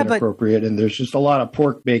inappropriate, and there's just a lot of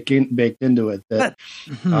pork baked into it that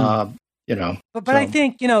But I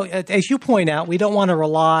think as you point out, we don't want to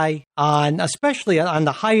rely on, especially on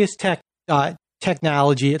the highest tech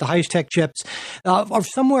technology, the highest tech chips, or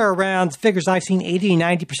somewhere around figures I've seen, 80,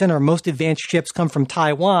 90% of our most advanced chips come from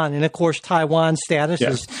Taiwan. And of course, Taiwan's status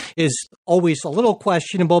is always a little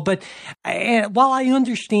questionable. But while I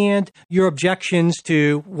understand your objections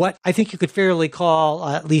to what I think you could fairly call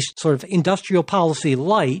at least sort of industrial policy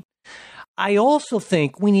light, I also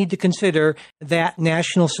think we need to consider that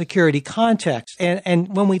national security context.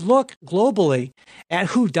 And when we look globally at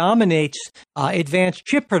who dominates advanced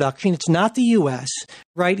chip production, it's not the U.S.,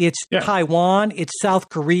 right? It's Taiwan, it's South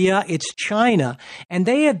Korea, it's China. And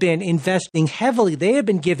they have been investing heavily. They have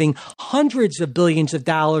been giving hundreds of billions of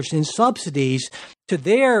dollars in subsidies to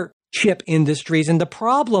their chip industries. And the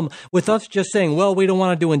problem with us just saying, well, we don't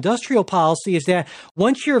want to do industrial policy is that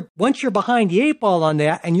once you're behind the eight ball on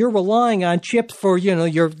that and you're relying on chips for,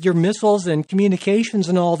 your missiles and communications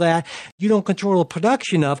and all that, you don't control the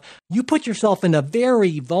production of, you put yourself in a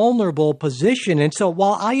very vulnerable position. And so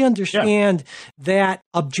while I understand that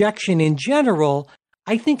objection in general,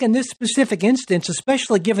 I think in this specific instance,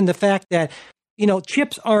 especially given the fact that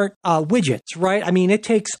chips aren't widgets, right? I mean, it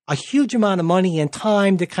takes a huge amount of money and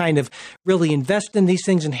time to kind of really invest in these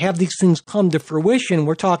things and have these things come to fruition.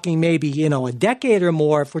 We're talking maybe, a decade or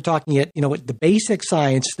more if we're talking at, the basic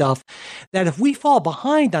science stuff, that if we fall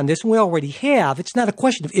behind on this, and we already have, it's not a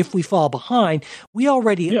question of if we fall behind, we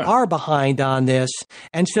already are behind on this.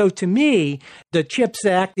 And so to me, the CHIPS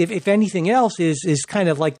Act, if anything else, is kind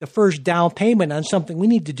of like the first down payment on something we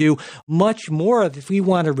need to do much more of if we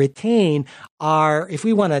want to retain if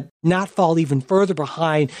we want to not fall even further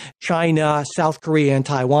behind China, South Korea, and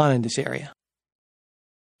Taiwan in this area.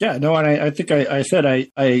 Yeah, no, and I think I said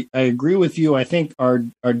I agree with you. I think our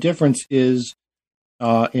difference is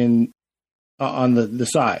on the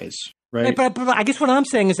size, right? But I guess what I'm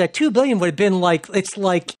saying is that $2 billion would have been it's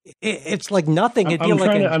like nothing.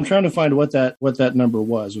 I'm trying to find what that number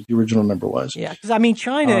was, what the original number was. Yeah, because I mean,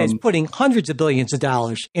 China is putting hundreds of billions of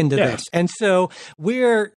dollars into this, and so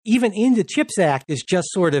we're even in the CHIPS Act is just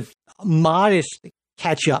sort of modest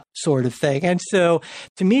catch-up sort of thing. And so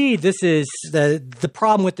to me, this is the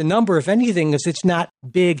problem with the number, if anything, is it's not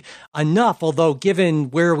big enough, although given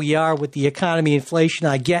where we are with the economy, inflation,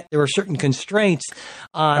 I get there are certain constraints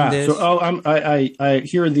on this. So I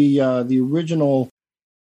hear the original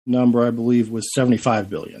number, I believe, was 75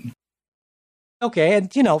 billion. Okay,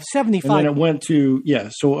 and 75. And then it went to,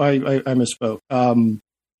 so I misspoke. And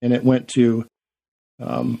it went to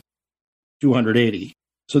 280.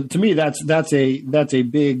 So to me, that's a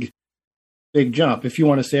big jump. If you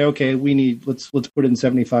want to say, okay, we need let's put in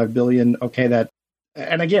 75 billion. Okay,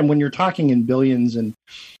 and again, when you're talking in billions, and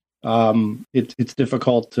it's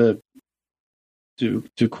difficult to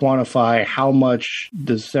quantify how much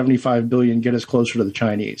does 75 billion get us closer to the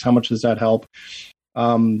Chinese. How much does that help?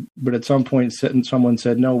 But at some point, someone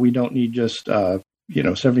said, no, we don't need just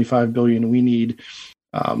 75 billion. We need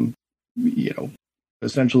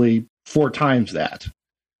essentially 4 times that.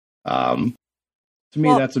 To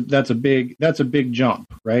me, that's a big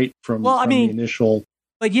jump, right? From the initial.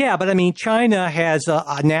 But I mean, China has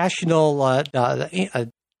a national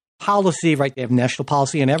policy, right? They have national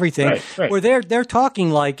policy and everything, right. Where they're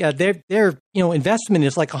talking like their investment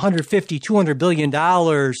is like $150-200 billion.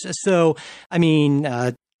 So I mean,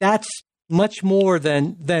 that's much more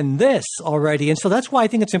than this already. And so that's why I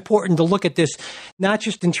think it's important to look at this, not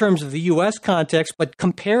just in terms of the U.S. context, but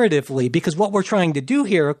comparatively, because what we're trying to do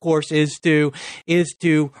here, of course, is to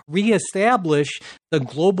reestablish the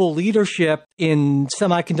global leadership in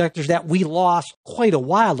semiconductors that we lost quite a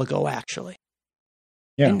while ago, actually.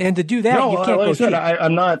 Yeah. And to do that, you can't go cheap.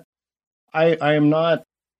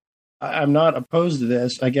 I'm not opposed to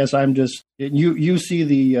this. I guess I'm just, you see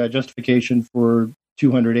the justification for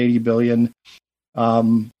 280 billion.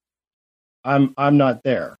 I'm not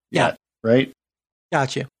there yet, right?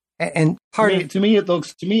 Gotcha. And to me, it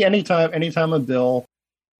looks to me anytime a bill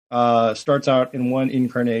starts out in one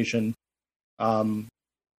incarnation, and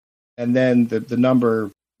then the number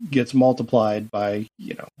gets multiplied by,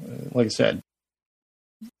 like I said,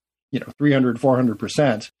 300,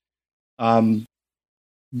 400%,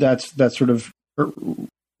 that's sort of,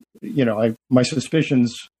 my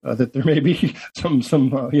suspicions that there may be some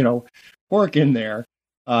pork in there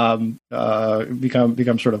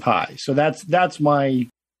become sort of high. So that's my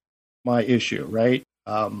issue, right?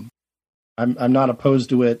 I'm not opposed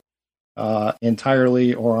to it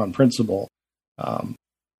entirely or on principle.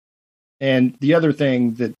 And the other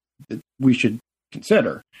thing that we should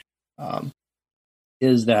consider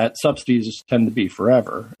is that subsidies tend to be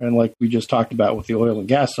forever. And like we just talked about with the oil and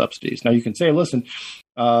gas subsidies. Now you can say, listen,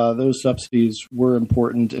 those subsidies were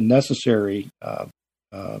important and necessary,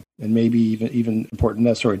 and maybe even important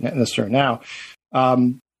necessary now.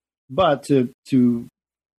 But to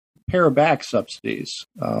pare back subsidies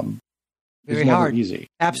very is never hard. easy.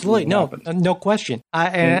 Absolutely. No question.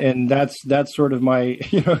 And that's sort of my,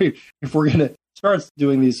 if we're going to start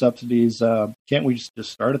doing these subsidies, can't we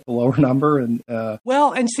just start at the lower number? And I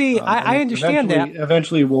understand that.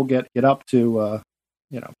 Eventually we'll get up to,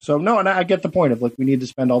 so no, and I get the point of, like, we need to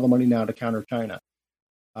spend all the money now to counter China.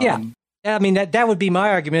 I mean, that would be my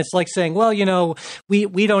argument. It's like saying, well,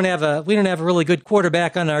 we don't have a really good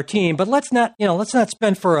quarterback on our team, but let's not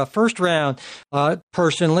spend for a first round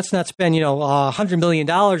person. Let's not spend $100 million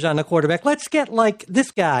on the quarterback. Let's get like this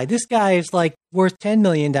guy. This guy is like worth $10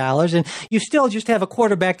 million, and you still just have a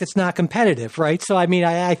quarterback that's not competitive, right? So, I mean,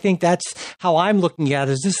 I think that's how I'm looking at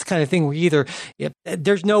it. Is this kind of thing where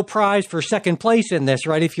there's no prize for second place in this,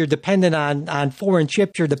 right? If you're dependent on foreign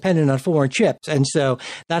chips, you're dependent on foreign chips. And so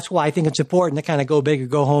that's why I think it's important to kind of go big or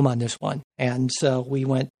go home on this one. And so we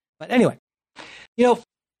went, but anyway,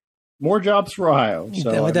 more jobs for Ohio.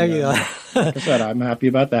 So there you go. Like I said, I'm happy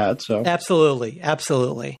about that. So Absolutely.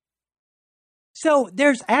 So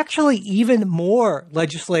there's actually even more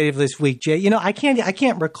legislative this week, Jay. I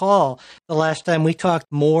can't recall the last time we talked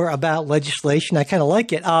more about legislation. I kind of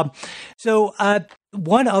like it.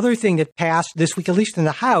 One other thing that passed this week, at least in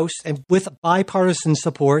the House, and with bipartisan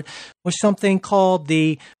support, was something called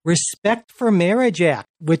the Respect for Marriage Act,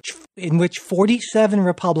 in which 47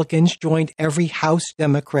 Republicans joined every House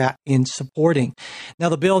Democrat in supporting. Now,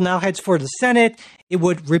 the bill now heads for the Senate. It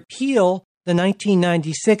would repeal the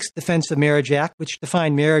 1996 Defense of Marriage Act, which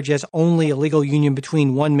defined marriage as only a legal union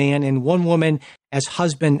between one man and one woman as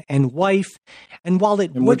husband and wife. And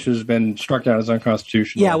which has been struck down as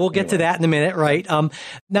unconstitutional. Yeah, we'll get to that in a minute, right?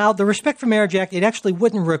 Now, the Respect for Marriage Act, it actually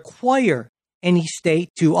wouldn't require any state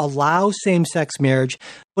to allow same-sex marriage,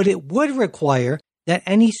 but it would require that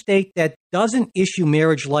any state that doesn't issue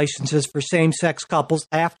marriage licenses for same-sex couples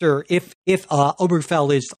if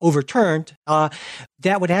Obergefell is overturned,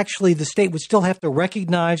 that would actually, the state would still have to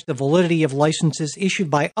recognize the validity of licenses issued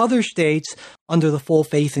by other states under the full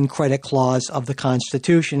faith and credit clause of the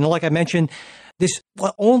Constitution. And like I mentioned, this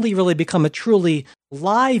will only really become a truly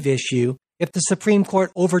live issue if the Supreme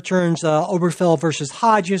Court overturns Obergefell versus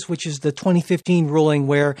Hodges, which is the 2015 ruling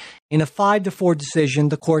where in a 5-4 decision,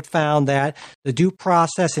 the court found that the due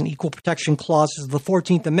process and equal protection clauses of the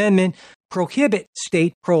 14th Amendment prohibit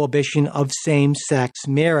state prohibition of same-sex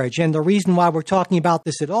marriage. And the reason why we're talking about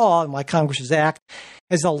this at all and why Congress's act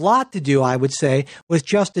has a lot to do, I would say, with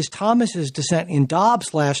Justice Thomas's dissent in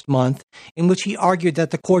Dobbs last month, in which he argued that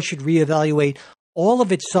the court should reevaluate all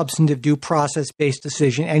of its substantive due process-based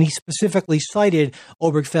decision, and he specifically cited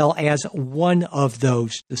Obergefell as one of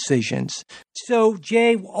those decisions. So,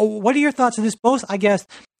 Jay, what are your thoughts on this? Both, I guess,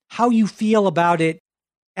 how you feel about it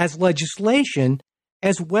as legislation,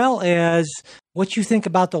 as well as what you think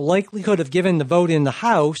about the likelihood of giving the vote in the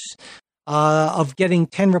House of getting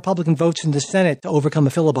 10 Republican votes in the Senate to overcome a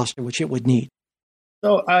filibuster, which it would need.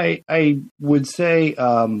 So I would say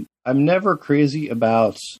I'm never crazy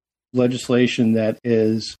about legislation that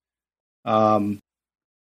is,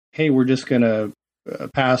 hey, we're just going to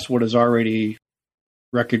pass what is already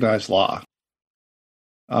recognized law.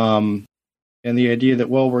 And the idea that,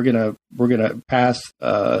 well, we're gonna pass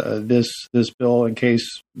this bill in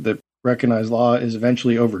case the recognized law is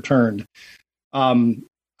eventually overturned.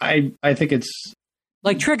 I think it's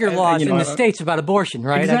like trigger laws in the states about abortion,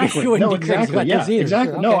 right? Exactly. Exactly. Yeah,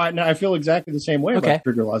 exactly. Sure. No, okay. I feel exactly the same way about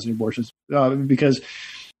trigger laws and abortions because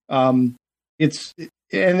it's,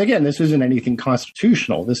 and again, this isn't anything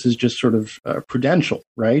constitutional. This is just sort of prudential,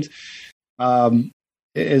 right?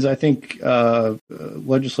 Is I think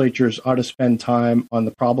legislatures ought to spend time on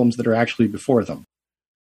the problems that are actually before them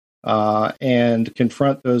and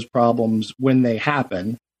confront those problems when they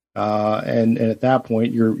happen And at that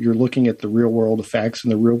point, you're looking at the real world effects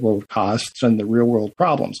and the real world costs and the real world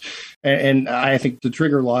problems. And I think the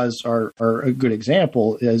trigger laws are a good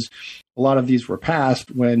example. Is a lot of these were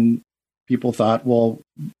passed when people thought, well,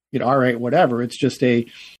 all right, whatever. It's just a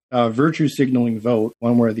virtue signaling vote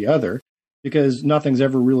one way or the other, because nothing's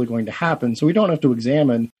ever really going to happen. So we don't have to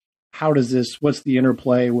examine what's the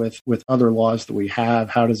interplay with other laws that we have?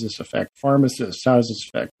 How does this affect pharmacists? How does this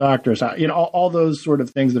affect doctors? All those sort of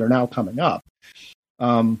things that are now coming up,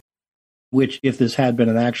 which if this had been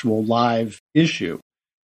an actual live issue,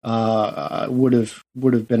 would have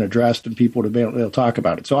been addressed and people would have been able to talk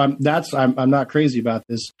about it. So I'm not crazy about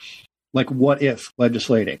this, like what if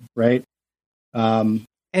legislating, right? And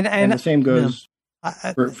the same goes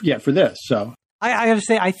for this. So I got to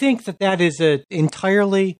say, I think that is an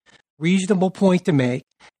entirely reasonable point to make.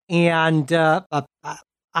 And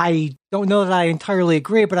I don't know that I entirely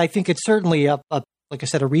agree, but I think it's certainly like I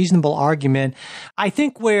said, a reasonable argument. I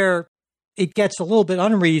think where it gets a little bit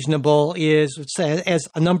unreasonable is, as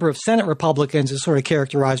a number of Senate Republicans have sort of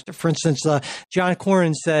characterized it. For instance, John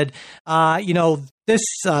Cornyn said, this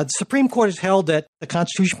Supreme Court has held that the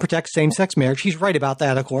Constitution protects same-sex marriage. He's right about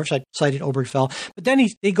that, of course. I cited Obergefell. But then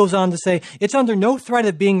he goes on to say, it's under no threat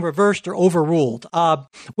of being reversed or overruled,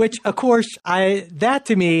 which, of course, that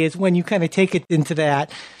to me is when you kind of take it into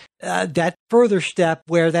that further step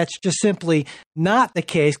where that's just simply not the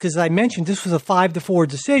case. Because as I mentioned, this was a 5-4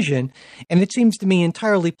 decision, and it seems to me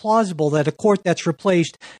entirely plausible that a court that's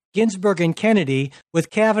replaced Ginsburg and Kennedy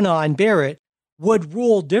with Kavanaugh and Barrett would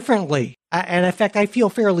rule differently. And in fact, I feel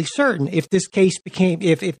fairly certain if this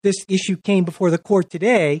issue came before the court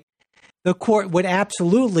today, the court would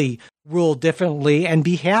absolutely rule differently and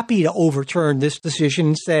be happy to overturn this decision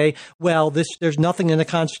and say, well, there's nothing in the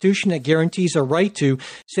Constitution that guarantees a right to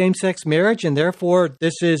same-sex marriage, and therefore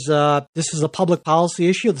this is a public policy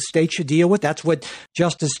issue the state should deal with. That's what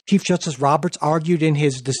Chief Justice Roberts argued in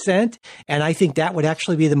his dissent, and I think that would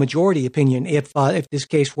actually be the majority opinion if this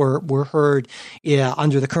case were heard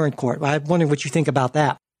under the current court. I'm wondering what you think about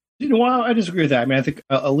that. Well, I disagree with that. I mean, I think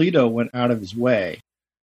Alito went out of his way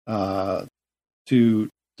to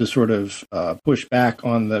sort of push back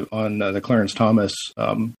on the Clarence Thomas,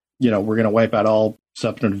 we're going to wipe out all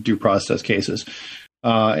substantive due process cases,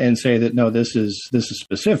 and say that no, this is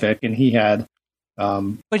specific, and he had.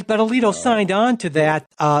 But Alito signed on to that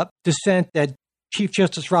dissent that Chief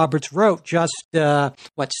Justice Roberts wrote just 7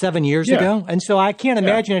 years ago, and so I can't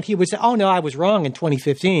imagine that he would say, "Oh no, I was wrong in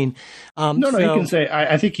 2015." No, he can say.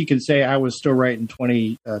 I think he can say I was still right in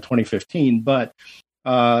 2015, but.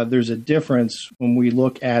 There's a difference when we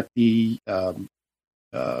look at the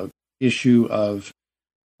issue of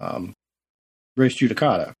res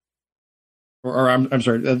judicata, or I'm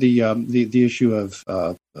sorry, the issue of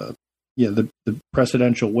the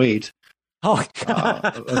precedential weight. Oh,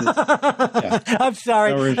 I'm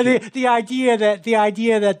sorry. The idea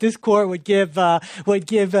that this court would give a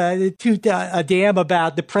damn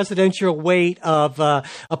about the presidential weight of a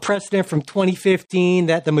precedent from 2015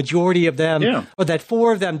 that the majority of them, or that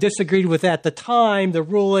 4 of them disagreed with at the time, the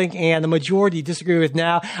ruling, and the majority disagree with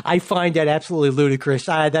now. I find that absolutely ludicrous.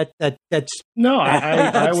 I would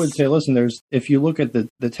say, listen, if you look at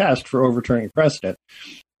the test for overturning precedent.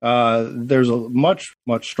 There's a much,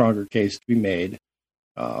 much stronger case to be made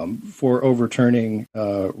for overturning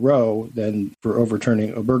Roe than for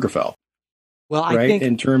overturning Obergefell. Well, I right? think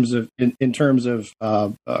in terms of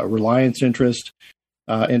reliance interest,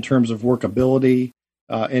 in terms of workability,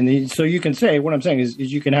 so you can say what I'm saying is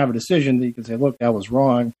you can have a decision that you can say, look, that was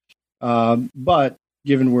wrong, but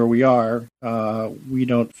given where we are, we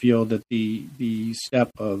don't feel that the step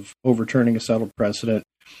of overturning a settled precedent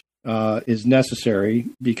is necessary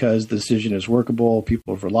because the decision is workable.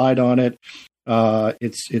 People have relied on it.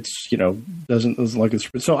 It's doesn't like it's.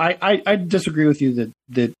 So I disagree with you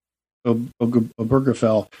that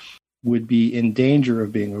Obergefell would be in danger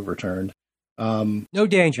of being overturned. No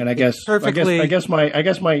danger. And I guess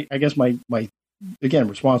my again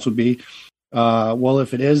response would be, well,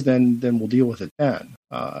 if it is, then we'll deal with it then.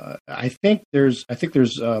 I think there's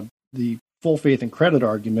the full faith and credit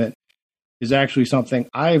argument is actually something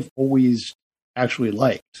I've always actually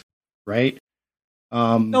liked, right?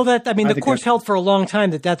 The court's held for a long time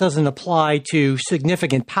that doesn't apply to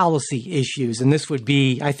significant policy issues, and this would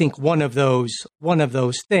be, I think, one of those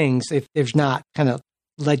things. If there's not kind of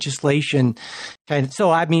legislation, so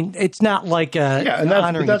I mean, it's not like and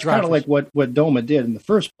that's kind of like what DOMA did in the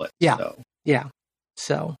first place. Yeah, so. yeah.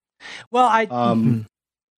 So, well,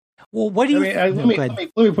 well, what do you? Let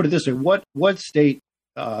me put it this way: what state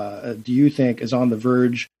do you think is on the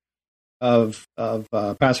verge of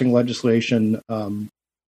passing legislation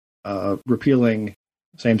repealing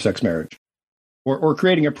same-sex marriage or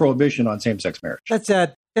creating a prohibition on same-sex marriage?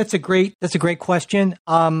 That's a great question.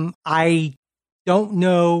 I don't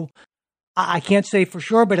know. I can't say for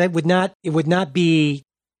sure, but it would not be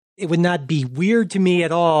weird to me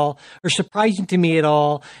at all or surprising to me at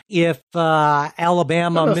all if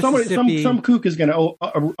Alabama, Mississippi, some kook is going to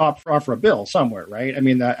offer a bill somewhere, right? I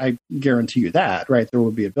mean, I guarantee you that, right? There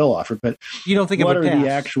will be a bill offered, but you don't think it would pass? What are the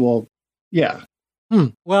actual? Yeah.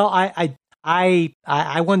 Well,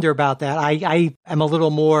 I wonder about that. I am a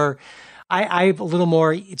little more. I'm a little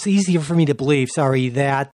more. It's easier for me to believe.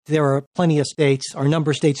 That there are plenty of states or a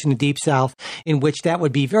number of states in the Deep South in which that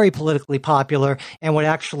would be very politically popular and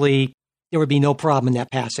there would be no problem in that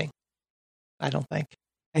passing. I don't think.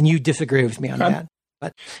 And you disagree with me on that.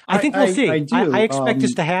 But I think we'll see. I expect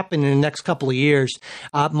this to happen in the next couple of years.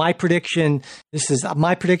 My prediction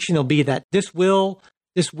will be that this will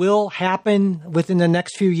happen within the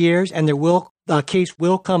next few years, and case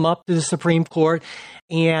will come up to the Supreme Court,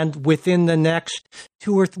 and within the next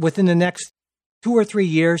 2 or 3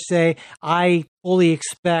 years, say, I fully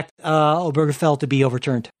expect Obergefell to be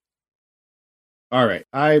overturned. All right,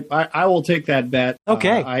 I will take that bet.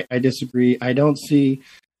 Okay, I disagree. I don't see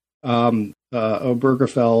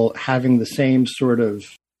Obergefell having the same sort of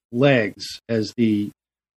legs as the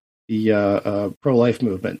pro-life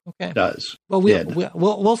movement does. Well,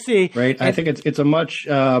 we'll see. Right, I think it's a much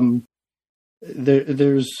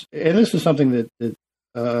there's, and this is something that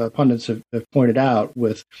pundits have pointed out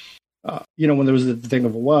with, when there was the thing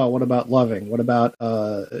of, well, what about Loving? What about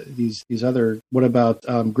these other? What about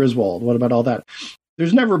Griswold? What about all that?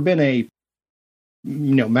 There's never been a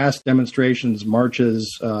mass demonstrations,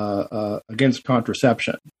 marches against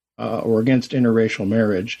contraception or against interracial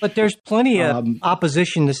marriage. But there's plenty of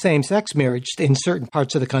opposition to same-sex marriage in certain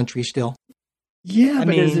parts of the country still. Yeah,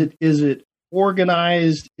 is it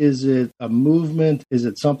organized? Is it a movement? Is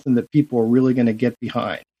it something that people are really going to get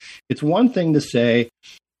behind? It's one thing to say,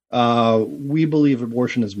 we believe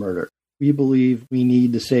abortion is murder. We believe we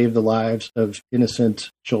need to save the lives of innocent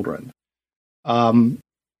children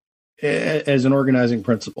as an organizing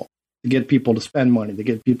principle, to get people to spend money, to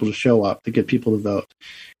get people to show up, to get people to vote.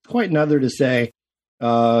 It's quite another to say,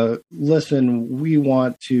 listen, we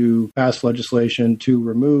want to pass legislation to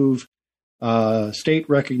remove state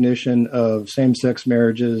recognition of same-sex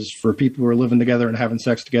marriages for people who are living together and having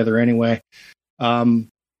sex together anyway.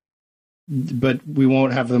 But we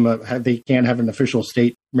won't have them, they can't have an official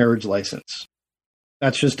state marriage license.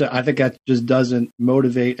 That's just, I think that just doesn't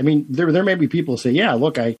motivate. I mean, there may be people who say, yeah,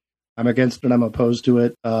 look, I'm against it, I'm opposed to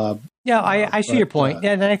it. I see your point.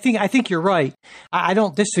 And I think you're right. I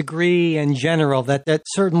don't disagree in general that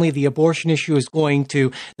certainly the abortion issue is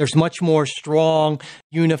there's much more strong,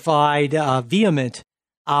 unified, vehement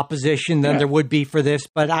opposition than there would be for this.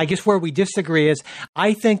 But I guess where we disagree is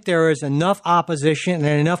I think there is enough opposition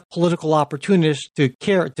and enough political opportunists to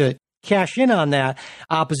cash in on that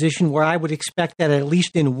opposition where I would expect that at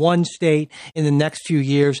least in one state in the next few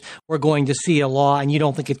years, we're going to see a law, and you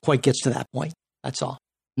don't think it quite gets to that point. That's all.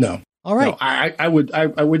 No. All right. No, I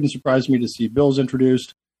wouldn't surprise me to see bills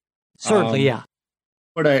introduced. Certainly, yeah.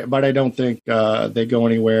 But I don't think they go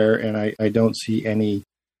anywhere, and I don't see any.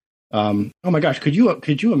 Oh my gosh, could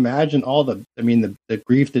you imagine all the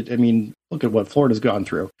grief that, look at what Florida's gone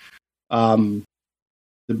through.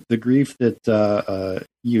 The grief that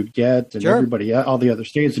you'd get, and everybody, all the other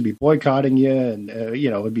states would be boycotting you, and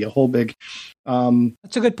it would be a whole big.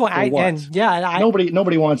 That's a good point.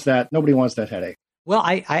 Nobody wants that. Nobody wants that headache. Well,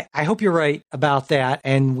 I hope you're right about that,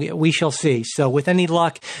 and we shall see. So, with any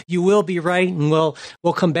luck, you will be right, and we'll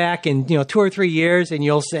come back in 2 or 3 years, and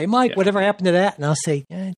you'll say, Mike, whatever happened to that? And I'll say,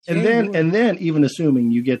 and then even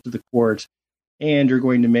assuming you get to the court, and you're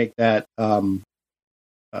going to make that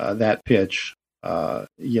that pitch.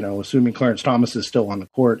 Assuming Clarence Thomas is still on the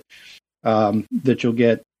court, that you'll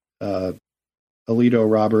get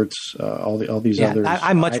Alito, Roberts, all these others.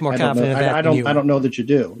 I'm much more confident of that. I don't know that you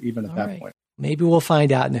do, even at that point. Maybe we'll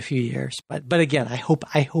find out in a few years, but again, I hope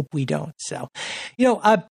we don't. So,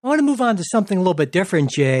 I want to move on to something a little bit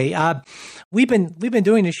different, Jay. We've been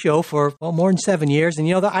doing this show for more than 7 years,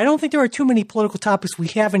 and I don't think there are too many political topics we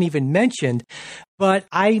haven't even mentioned, but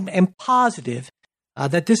I am positive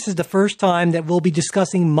that this is the first time that we'll be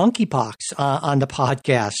discussing monkeypox on the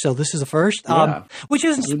podcast. So this is the first, which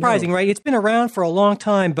isn't surprising, right? It's been around for a long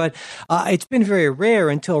time, but it's been very rare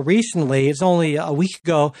until recently. It's only a week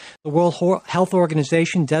ago the World Health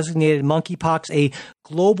Organization designated monkeypox a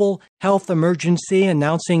global health emergency,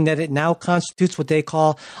 announcing that it now constitutes what they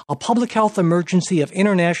call a public health emergency of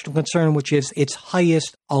international concern, which is its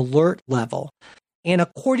highest alert level. And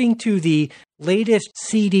according to the latest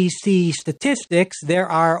CDC statistics, there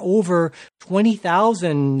are over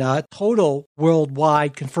 20,000 total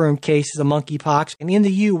worldwide confirmed cases of monkeypox. And in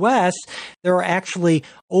the U.S., there are actually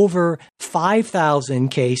over 5,000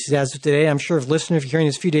 cases as of today. I'm sure if listeners are hearing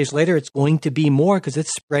this a few days later, it's going to be more because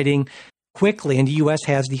it's spreading quickly. And the U.S.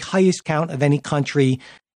 has the highest count of any country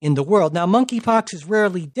in the world. Now, monkeypox is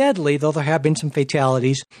rarely deadly, though there have been some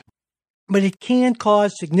fatalities, but it can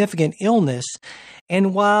cause significant illness.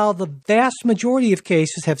 And while the vast majority of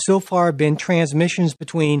cases have so far been transmissions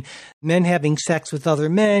between men having sex with other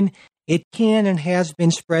men, it can and has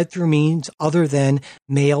been spread through means other than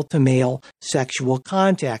male-to-male sexual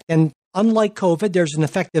contact. And unlike COVID, there's an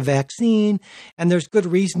effective vaccine, and there's good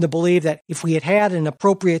reason to believe that if we had had an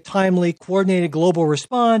appropriate, timely, coordinated global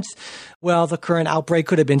response, well, the current outbreak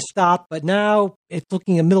could have been stopped. But now it's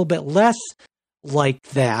looking a little bit less like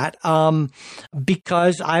that,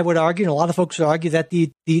 because I would argue, and a lot of folks would argue, that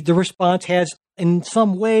the response has in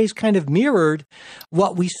some ways kind of mirrored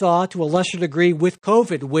what we saw to a lesser degree with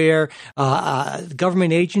COVID, where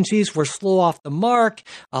government agencies were slow off the mark,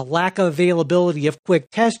 a lack of availability of quick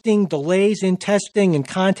testing, delays in testing and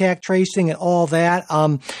contact tracing and all that.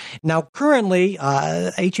 Now, currently,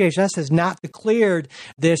 HHS has not declared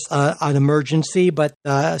this an emergency, but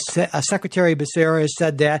Secretary Becerra has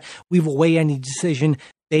said that we will weigh any decision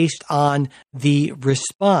based on the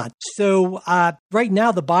response. So right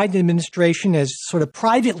now, the Biden administration has sort of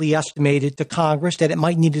privately estimated to Congress that it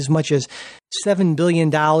might need as much as $7 billion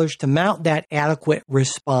to mount that adequate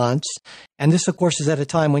response. And this, of course, is at a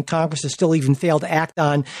time when Congress has still even failed to act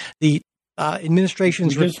on the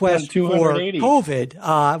administration's request for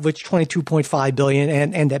COVID, which $22.5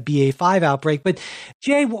 billion and that BA5 outbreak. But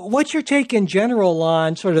Jay, what's your take in general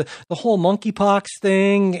on sort of the whole monkeypox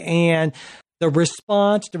thing and the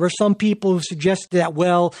response? There were some people who suggested that,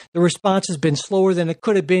 well, the response has been slower than it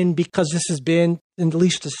could have been because this has been, at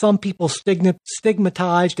least to some people,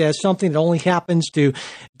 stigmatized as something that only happens to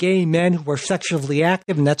gay men who are sexually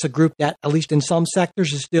active, and that's a group that, at least in some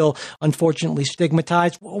sectors, is still unfortunately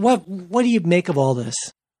stigmatized. What do you make of all this?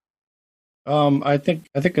 I think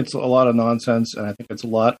it's a lot of nonsense, and I think it's a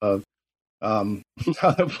lot of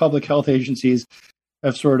public health agencies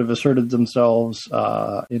have sort of asserted themselves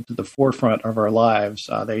into the forefront of our lives.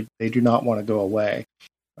 They do not want to go away.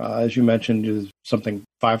 As you mentioned, there's something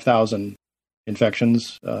 5,000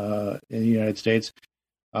 infections in the United States.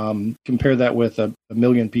 Compare that with a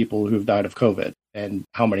million people who've died of COVID, and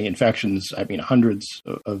how many infections? I mean, hundreds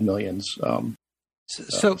of millions.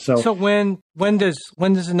 So when does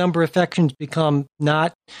the number of infections become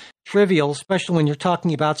not trivial, especially when you're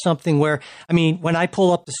talking about something where, I mean, when I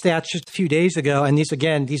pull up the stats just a few days ago, and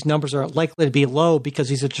these numbers are likely to be low because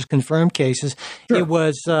these are just confirmed cases. Sure. It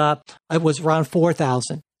was around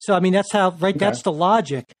 4,000. So, I mean, that's how, right? Okay. That's the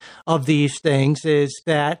logic of these things, is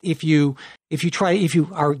that if you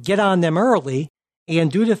get on them early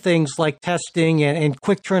and due to things like testing and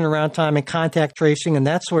quick turnaround time and contact tracing and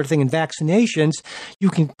that sort of thing and vaccinations, you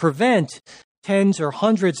can prevent tens or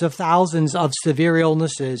hundreds of thousands of severe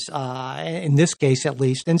illnesses, in this case at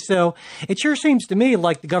least. And so it sure seems to me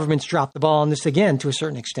like the government's dropped the ball on this again to a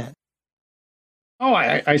certain extent. Oh,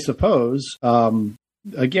 I suppose.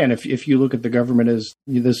 Again, if you look at the government as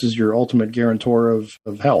this is your ultimate guarantor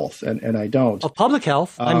of health, and I don't. Of public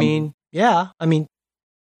health. I mean, how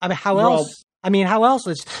else? How else?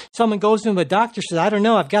 It's someone goes to a doctor, says, I don't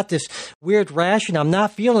know, I've got this weird rash and I'm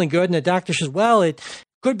not feeling good. And the doctor says, well, it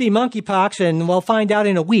could be monkeypox, and we'll find out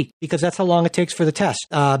in a week because that's how long it takes for the test,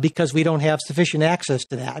 because we don't have sufficient access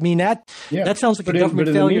to that. I mean, that sounds like a government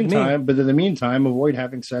failure to me. But in the meantime, avoid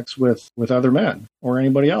having sex with other men or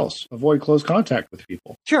anybody else. Avoid close contact with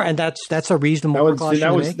people. Sure, and that's a reasonable precaution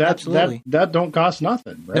to make. Absolutely. That don't cost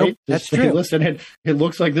nothing, right? Nope, that's true. Hey, listen, it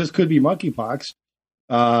looks like this could be monkeypox.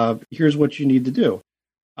 Here's what you need to do.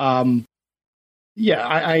 I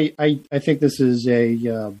think this is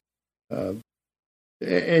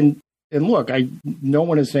and look, no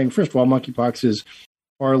one is saying, first of all, monkeypox is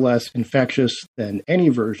far less infectious than any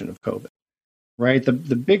version of COVID, right? The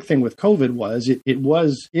big thing with COVID was it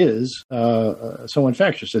is so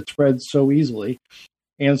infectious. It spreads so easily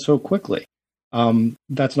and so quickly.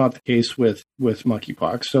 That's not the case with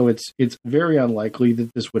monkeypox. So it's very unlikely that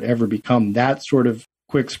this would ever become that sort of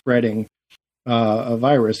quick spreading a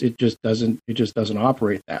virus. It just doesn't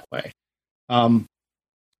operate that way.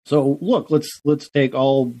 So look, let's take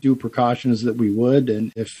all due precautions that we would,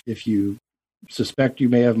 and if you suspect you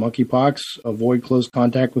may have monkeypox, avoid close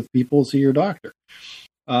contact with people, see your doctor.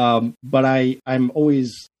 But I'm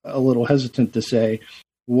always a little hesitant to say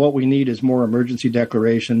what we need is more emergency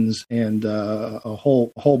declarations and a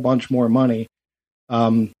whole bunch more money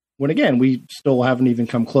When again, we still haven't even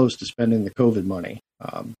come close to spending the COVID money.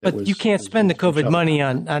 But you can't spend the COVID money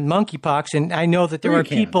on monkeypox, and I know that there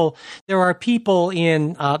are people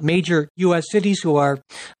in major U.S. cities who are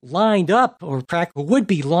lined up or would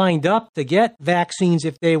be lined up to get vaccines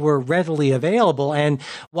if they were readily available. And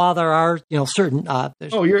while there are certain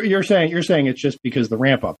you're saying it's just because the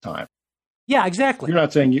ramp up time. Yeah, exactly. You're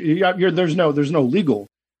not saying there's no legal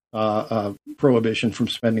prohibition from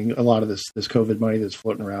spending a lot of this COVID money that's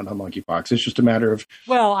floating around on monkeypox. It's just a matter of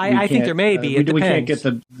I think there may be. We can't get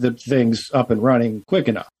the things up and running quick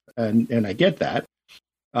enough, and I get that.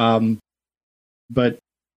 But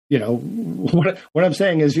what I'm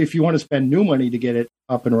saying is, if you want to spend new money to get it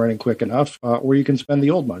up and running quick enough, or you can spend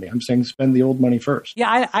the old money. I'm saying spend the old money first.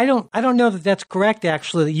 Yeah, I don't know that that's correct.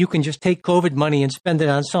 Actually, that you can just take COVID money and spend it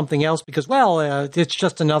on something else because it's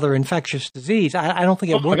just another infectious disease. I don't think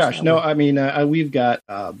it works. Oh my gosh, no! I mean, we've got.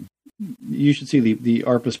 You should see the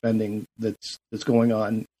ARPA spending that's going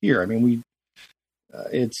on here. I mean,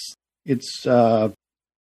 it's ARPA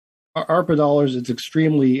dollars. It's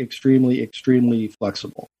extremely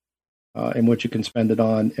flexible. In what you can spend it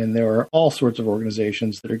on. And there are all sorts of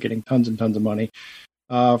organizations that are getting tons and tons of money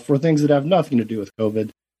for things that have nothing to do with COVID.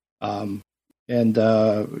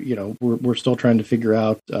 We're still trying to figure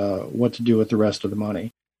out what to do with the rest of the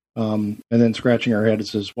money. And then scratching our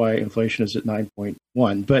heads as why inflation is at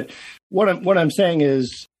 9.1. But what I'm saying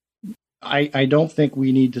is I don't think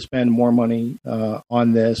we need to spend more money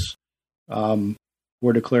on this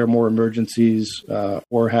or declare more emergencies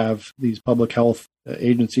or have these public health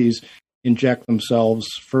agencies inject themselves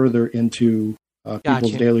further into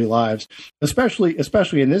people's daily lives, especially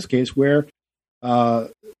in this case where,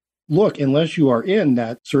 look, unless you are in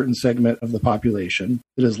that certain segment of the population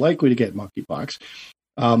that is likely to get monkeypox,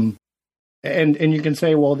 and you can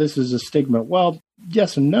say, well, this is a stigma. Well,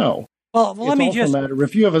 yes and no. Well, let me just matter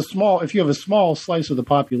if you have a small slice of the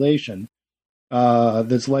population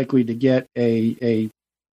that's likely to get a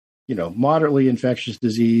moderately infectious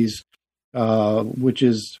disease, which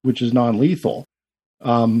is non-lethal.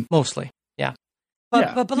 Mostly, yeah.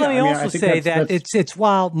 But let me also say that it's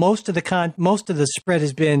while most of the spread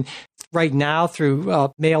has been right now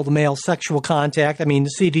through male-to-male sexual contact. I mean,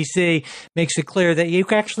 the CDC makes it clear that you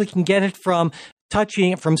actually can get it from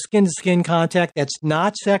touching, from skin-to-skin contact that's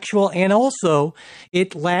not sexual, and also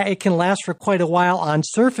it can last for quite a while on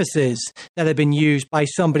surfaces that have been used by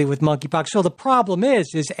somebody with monkeypox. So the problem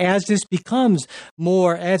is as this becomes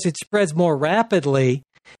more, as it spreads more rapidly,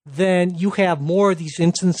 then you have more of these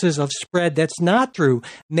instances of spread that's not through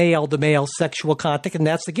male-to-male sexual contact. And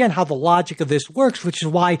that's, again, how the logic of this works, which is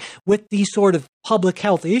why with these sort of public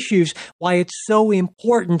health issues, why it's so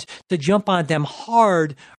important to jump on them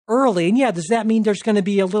hard early. And yeah, does that mean there's going to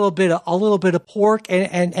be a little bit of pork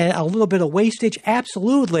and a little bit of wastage?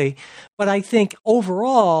 Absolutely. But I think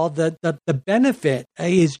overall, the benefit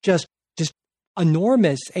is just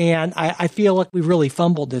enormous. And I feel like we really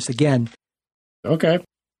fumbled this again. Okay.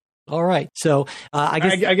 All right. So I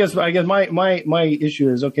guess my issue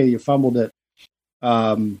is, okay, you fumbled it.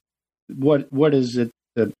 What is it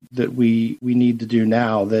that we need to do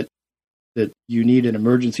now that you need an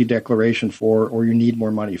emergency declaration for, or you need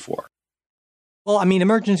more money for? Well, I mean,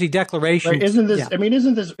 emergency declaration. Right? Isn't this? Yeah. I mean,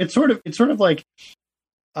 isn't this? It's sort of like,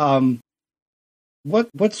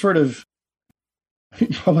 what sort of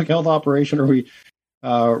public health operation are we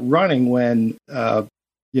running when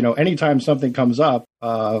anytime something comes up,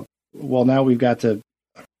 well, now we've got to,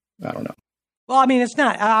 I don't know. Well, I mean, it's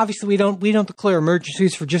not, obviously we don't declare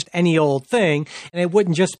emergencies for just any old thing. And it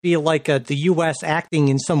wouldn't just be like the U.S. acting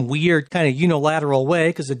in some weird kind of unilateral way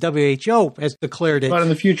because the WHO has declared it. But in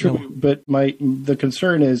the future, the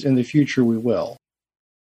concern is in the future we will.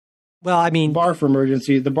 Well, I mean,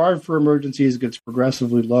 the bar for emergencies gets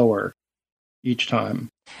progressively lower each time.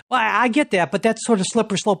 Well, I get that, but that sort of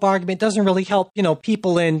slippery slope argument doesn't really help,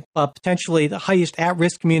 people in potentially the highest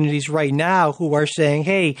at-risk communities right now who are saying,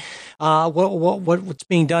 hey, what's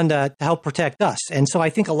being done to help protect us? And so I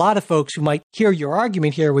think a lot of folks who might hear your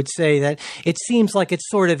argument here would say that it seems like it's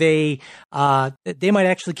sort of they might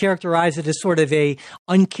actually characterize it as sort of a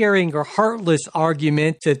uncaring or heartless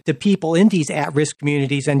argument to people in these at-risk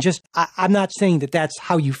communities. And just, I'm not saying that that's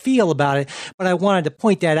how you feel about it, but I wanted to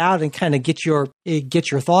point that out and kind of get your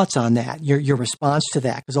thoughts on that, your response to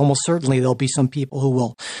that, because almost certainly there'll be some people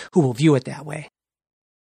who will view it that way.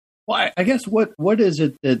 Well, I guess what is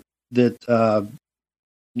it that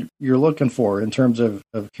you're looking for in terms of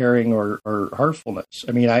caring or heartfulness?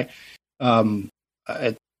 I mean,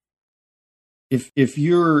 if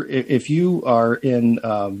you are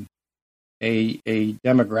in a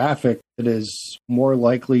demographic that is more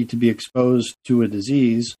likely to be exposed to a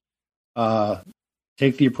disease,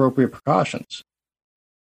 take the appropriate precautions.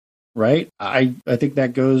 Right? I think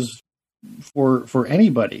that goes for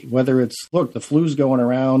anybody, whether it's, look, the flu's going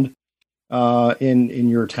around in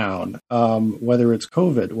your town, whether it's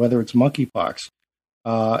COVID, whether it's monkeypox.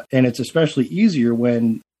 And it's especially easier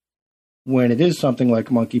when it is something like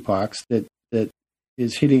monkeypox that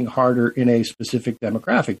is hitting harder in a specific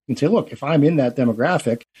demographic. You can say, look, if I'm in that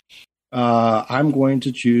demographic, I'm going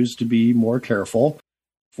to choose to be more careful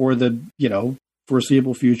for the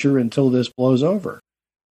foreseeable future until this blows over.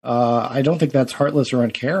 I don't think that's heartless or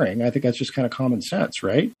uncaring. I think that's just kind of common sense,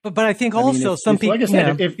 right? But I think also some people, like I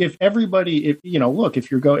said, if everybody,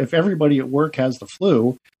 if everybody at work has the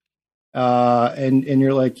flu, and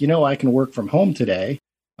you're like, I can work from home today,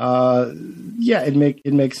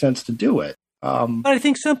 it makes sense to do it. But I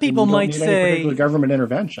think some people might say government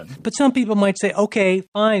intervention. But some people might say, okay,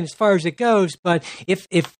 fine, as far as it goes. But if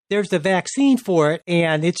there's a vaccine for it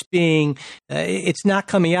and it's being, it's not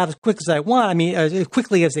coming out as quick as I want. I mean, as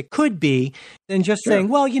quickly as it could be. Then just saying,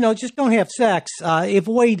 well, just don't have sex,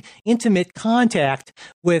 avoid intimate contact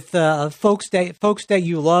with folks that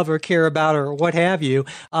you love or care about or what have you,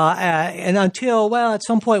 and until at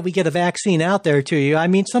some point we get a vaccine out there to you. I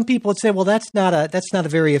mean, some people would say, well, that's not a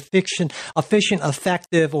very efficient,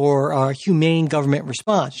 effective, or humane government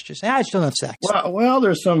response. Just say, I just don't have sex. Well,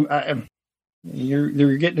 there's some.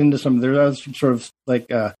 You're getting into some. There's some sort of like.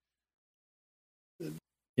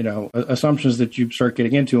 Assumptions that you start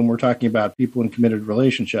getting into, and we're talking about people in committed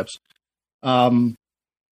relationships, right?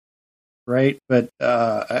 But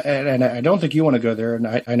and I don't think you want to go there, and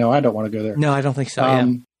I know I don't want to go there. No, I don't think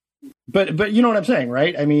so. But you know what I'm saying,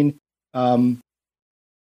 right? I mean, if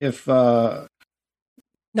I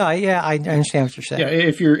understand what you're saying. Yeah,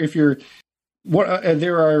 if you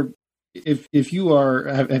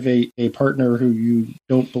have a partner who you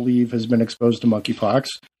don't believe has been exposed to monkeypox.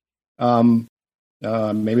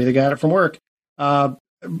 Maybe they got it from work,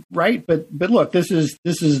 right? But look, this is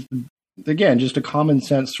again just a common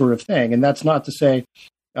sense sort of thing, and that's not to say,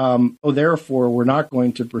 therefore we're not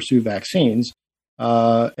going to pursue vaccines.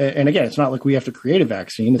 And again, it's not like we have to create a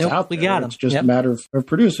vaccine; it's out there. We got them. It's just a matter of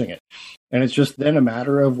producing it, and it's just then a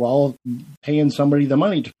matter of paying somebody the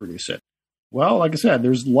money to produce it. Well, like I said,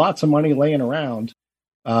 there's lots of money laying around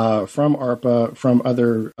from ARPA, from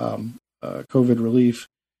other COVID relief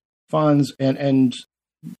funds, and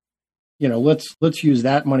let's use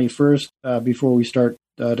that money first before we start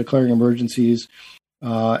declaring emergencies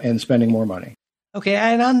and spending more money. Okay,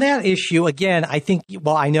 and on that issue, again, I think,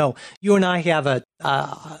 I know you and I have a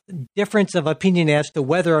difference of opinion as to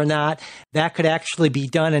whether or not that could actually be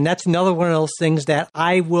done, and that's another one of those things that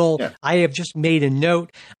I have just made a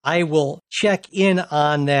note. I will check in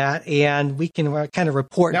on that, and we can kind of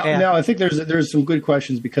report back. Now, I think there's some good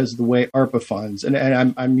questions because of the way ARPA funds, and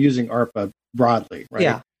I'm using ARPA broadly, right?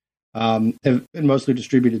 Yeah. Have been mostly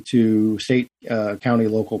distributed to state, county,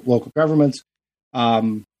 local governments.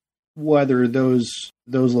 Whether those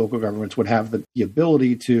local governments would have the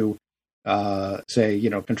ability to,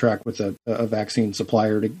 contract with a vaccine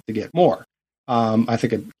supplier to get more. I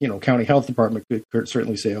think a county health department could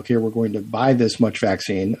certainly say, okay, we're going to buy this much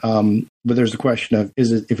vaccine, but there's the question of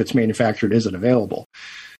if it's manufactured, is it available?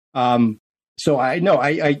 So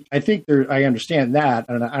I think I understand that,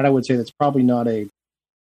 and I would say that's probably not a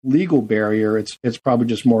legal barrier. It's probably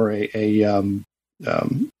just more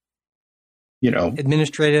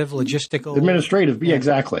administrative, logistical. Yeah,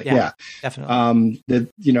 exactly. Yeah, definitely.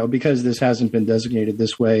 Because this hasn't been designated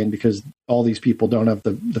this way, and because all these people don't have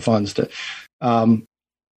the funds to.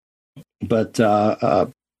 But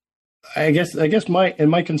I guess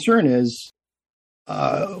my concern is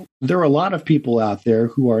there are a lot of people out there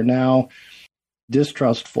who are now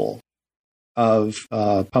distrustful of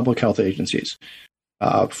public health agencies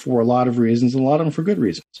for a lot of reasons, and a lot of them for good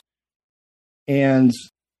reasons, and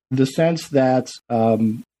the sense that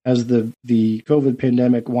as the COVID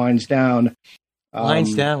pandemic winds down.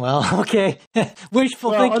 Well, okay.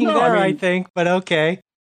 Wishful thinking I think, but okay.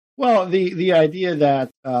 Well, the idea that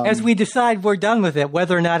as we decide we're done with it,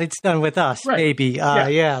 whether or not it's done with us, right. Maybe.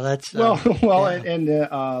 That's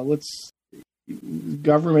and let's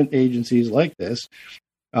government agencies like this.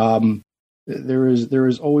 There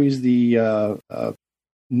is always the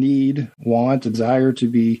need, want, desire to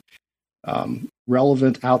be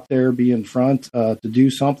relevant out there, be in front, to do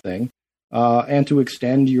something, and to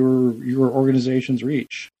extend your organization's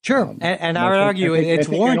reach. Sure, and I would argue it's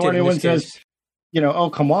warranted. Anyone says, oh,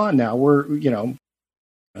 come on now, we're,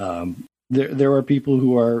 there are people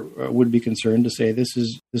who would be concerned to say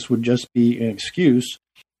this would just be an excuse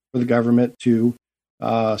for the government to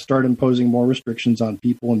start imposing more restrictions on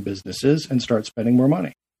people and businesses and start spending more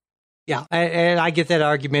money. Yeah, and I get that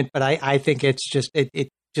argument, but I think it's just it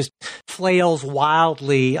just flails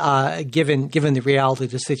wildly given the reality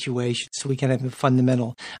of the situation. So we can have a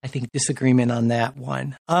fundamental, I think, disagreement on that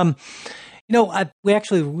one.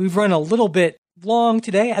 We've run a little bit long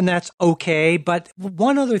today, and that's okay. But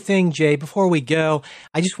one other thing, Jay, before we go,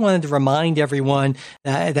 I just wanted to remind everyone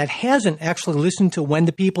that hasn't actually listened to When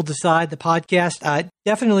the People Decide, the podcast,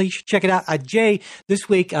 definitely should check it out. Jay, this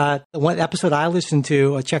week, the one episode I listened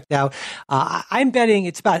to, checked out, I'm betting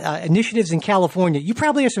it's about initiatives in California. You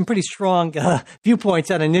probably have some pretty strong viewpoints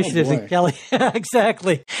on initiatives in California.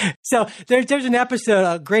 Exactly. So there's an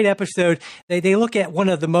episode, a great episode. They look at one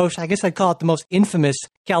of the most, I guess I'd call it the most infamous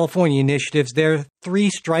California initiatives, their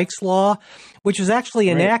 3 strikes law, which was actually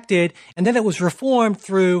enacted, and then it was reformed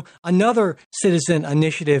through another citizen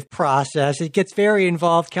initiative process. It gets very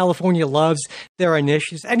involved. California loves their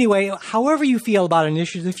initiatives. Anyway, however you feel about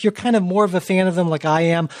initiatives, if you're kind of more of a fan of them like I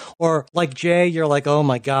am, or like Jay, you're like, oh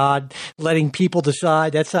my God, letting people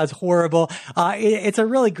decide, that sounds horrible. It's a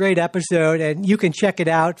really great episode, and you can check it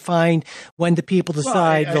out, find When the People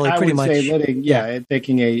Decide, I would say letting,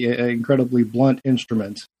 taking an incredibly blunt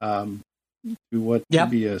instrument to what should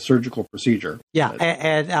be a surgical procedure. Yeah,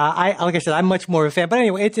 and I, like I said, I'm much more of a fan. But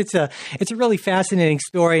anyway, it's a really fascinating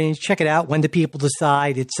story, and check it out. When the People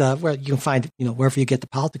Decide, it's where you can find it, wherever you get the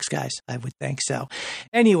politics guys. I would think so.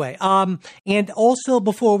 Anyway, and also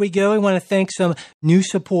before we go, I want to thank some new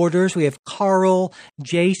supporters. We have Carl,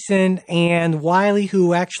 Jason, and Wiley,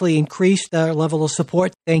 who actually increased their level of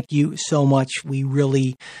support. Thank you so much. We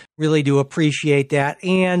really do appreciate that.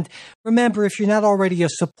 And remember, if you're not already a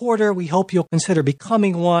supporter, we hope you'll consider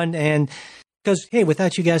becoming one. And because, hey,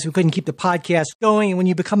 without you guys, we couldn't keep the podcast going. And when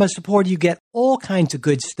you become a supporter, you get all kinds of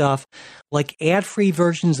good stuff, like ad-free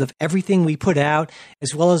versions of everything we put out,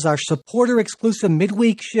 as well as our supporter-exclusive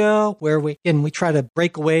midweek show, where we try to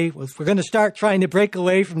break away. We're going to start trying to break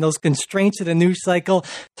away from those constraints of the news cycle,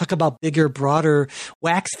 talk about bigger, broader,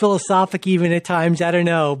 wax philosophic even at times. I don't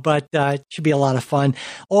know, but it should be a lot of fun.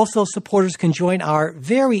 Also, supporters can join our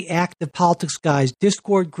very active Politics Guys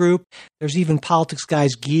Discord group. There's even Politics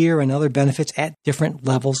Guys gear and other benefits at different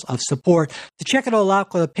levels of support. To check it all out,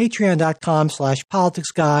 go to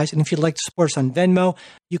patreon.com/politicsguys. And if you'd like to support us on Venmo,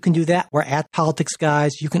 you can do that. We're at Politics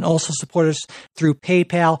Guys. You can also support us through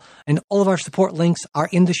PayPal. And all of our support links are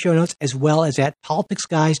in the show notes, as well as at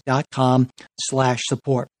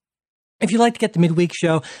politicsguys.com/support. If you'd like to get the midweek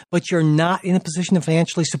show, but you're not in a position to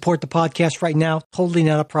financially support the podcast right now, totally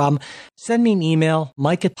not a problem. Send me an email,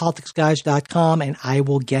 mike@politicsguys.com, and I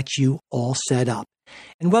will get you all set up.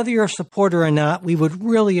 And whether you're a supporter or not, we would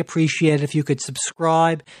really appreciate it if you could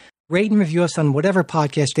subscribe, rate and review us on whatever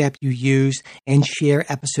podcast app you use, and share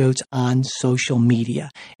episodes on social media.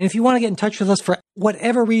 And if you want to get in touch with us for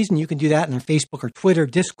whatever reason, you can do that on our Facebook or Twitter,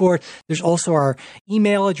 Discord. There's also our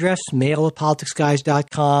email address,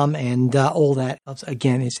 mail@politicsguys.com, and all that,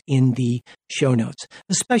 again, is in the show notes.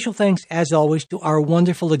 A special thanks, as always, to our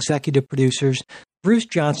wonderful executive producers, Bruce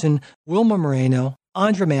Johnson, Wilma Moreno,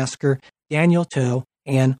 Andra Masker, Daniel Toe,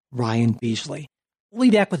 and Ryan Beasley. We'll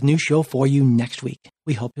be back with a new show for you next week.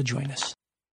 We hope you'll join us.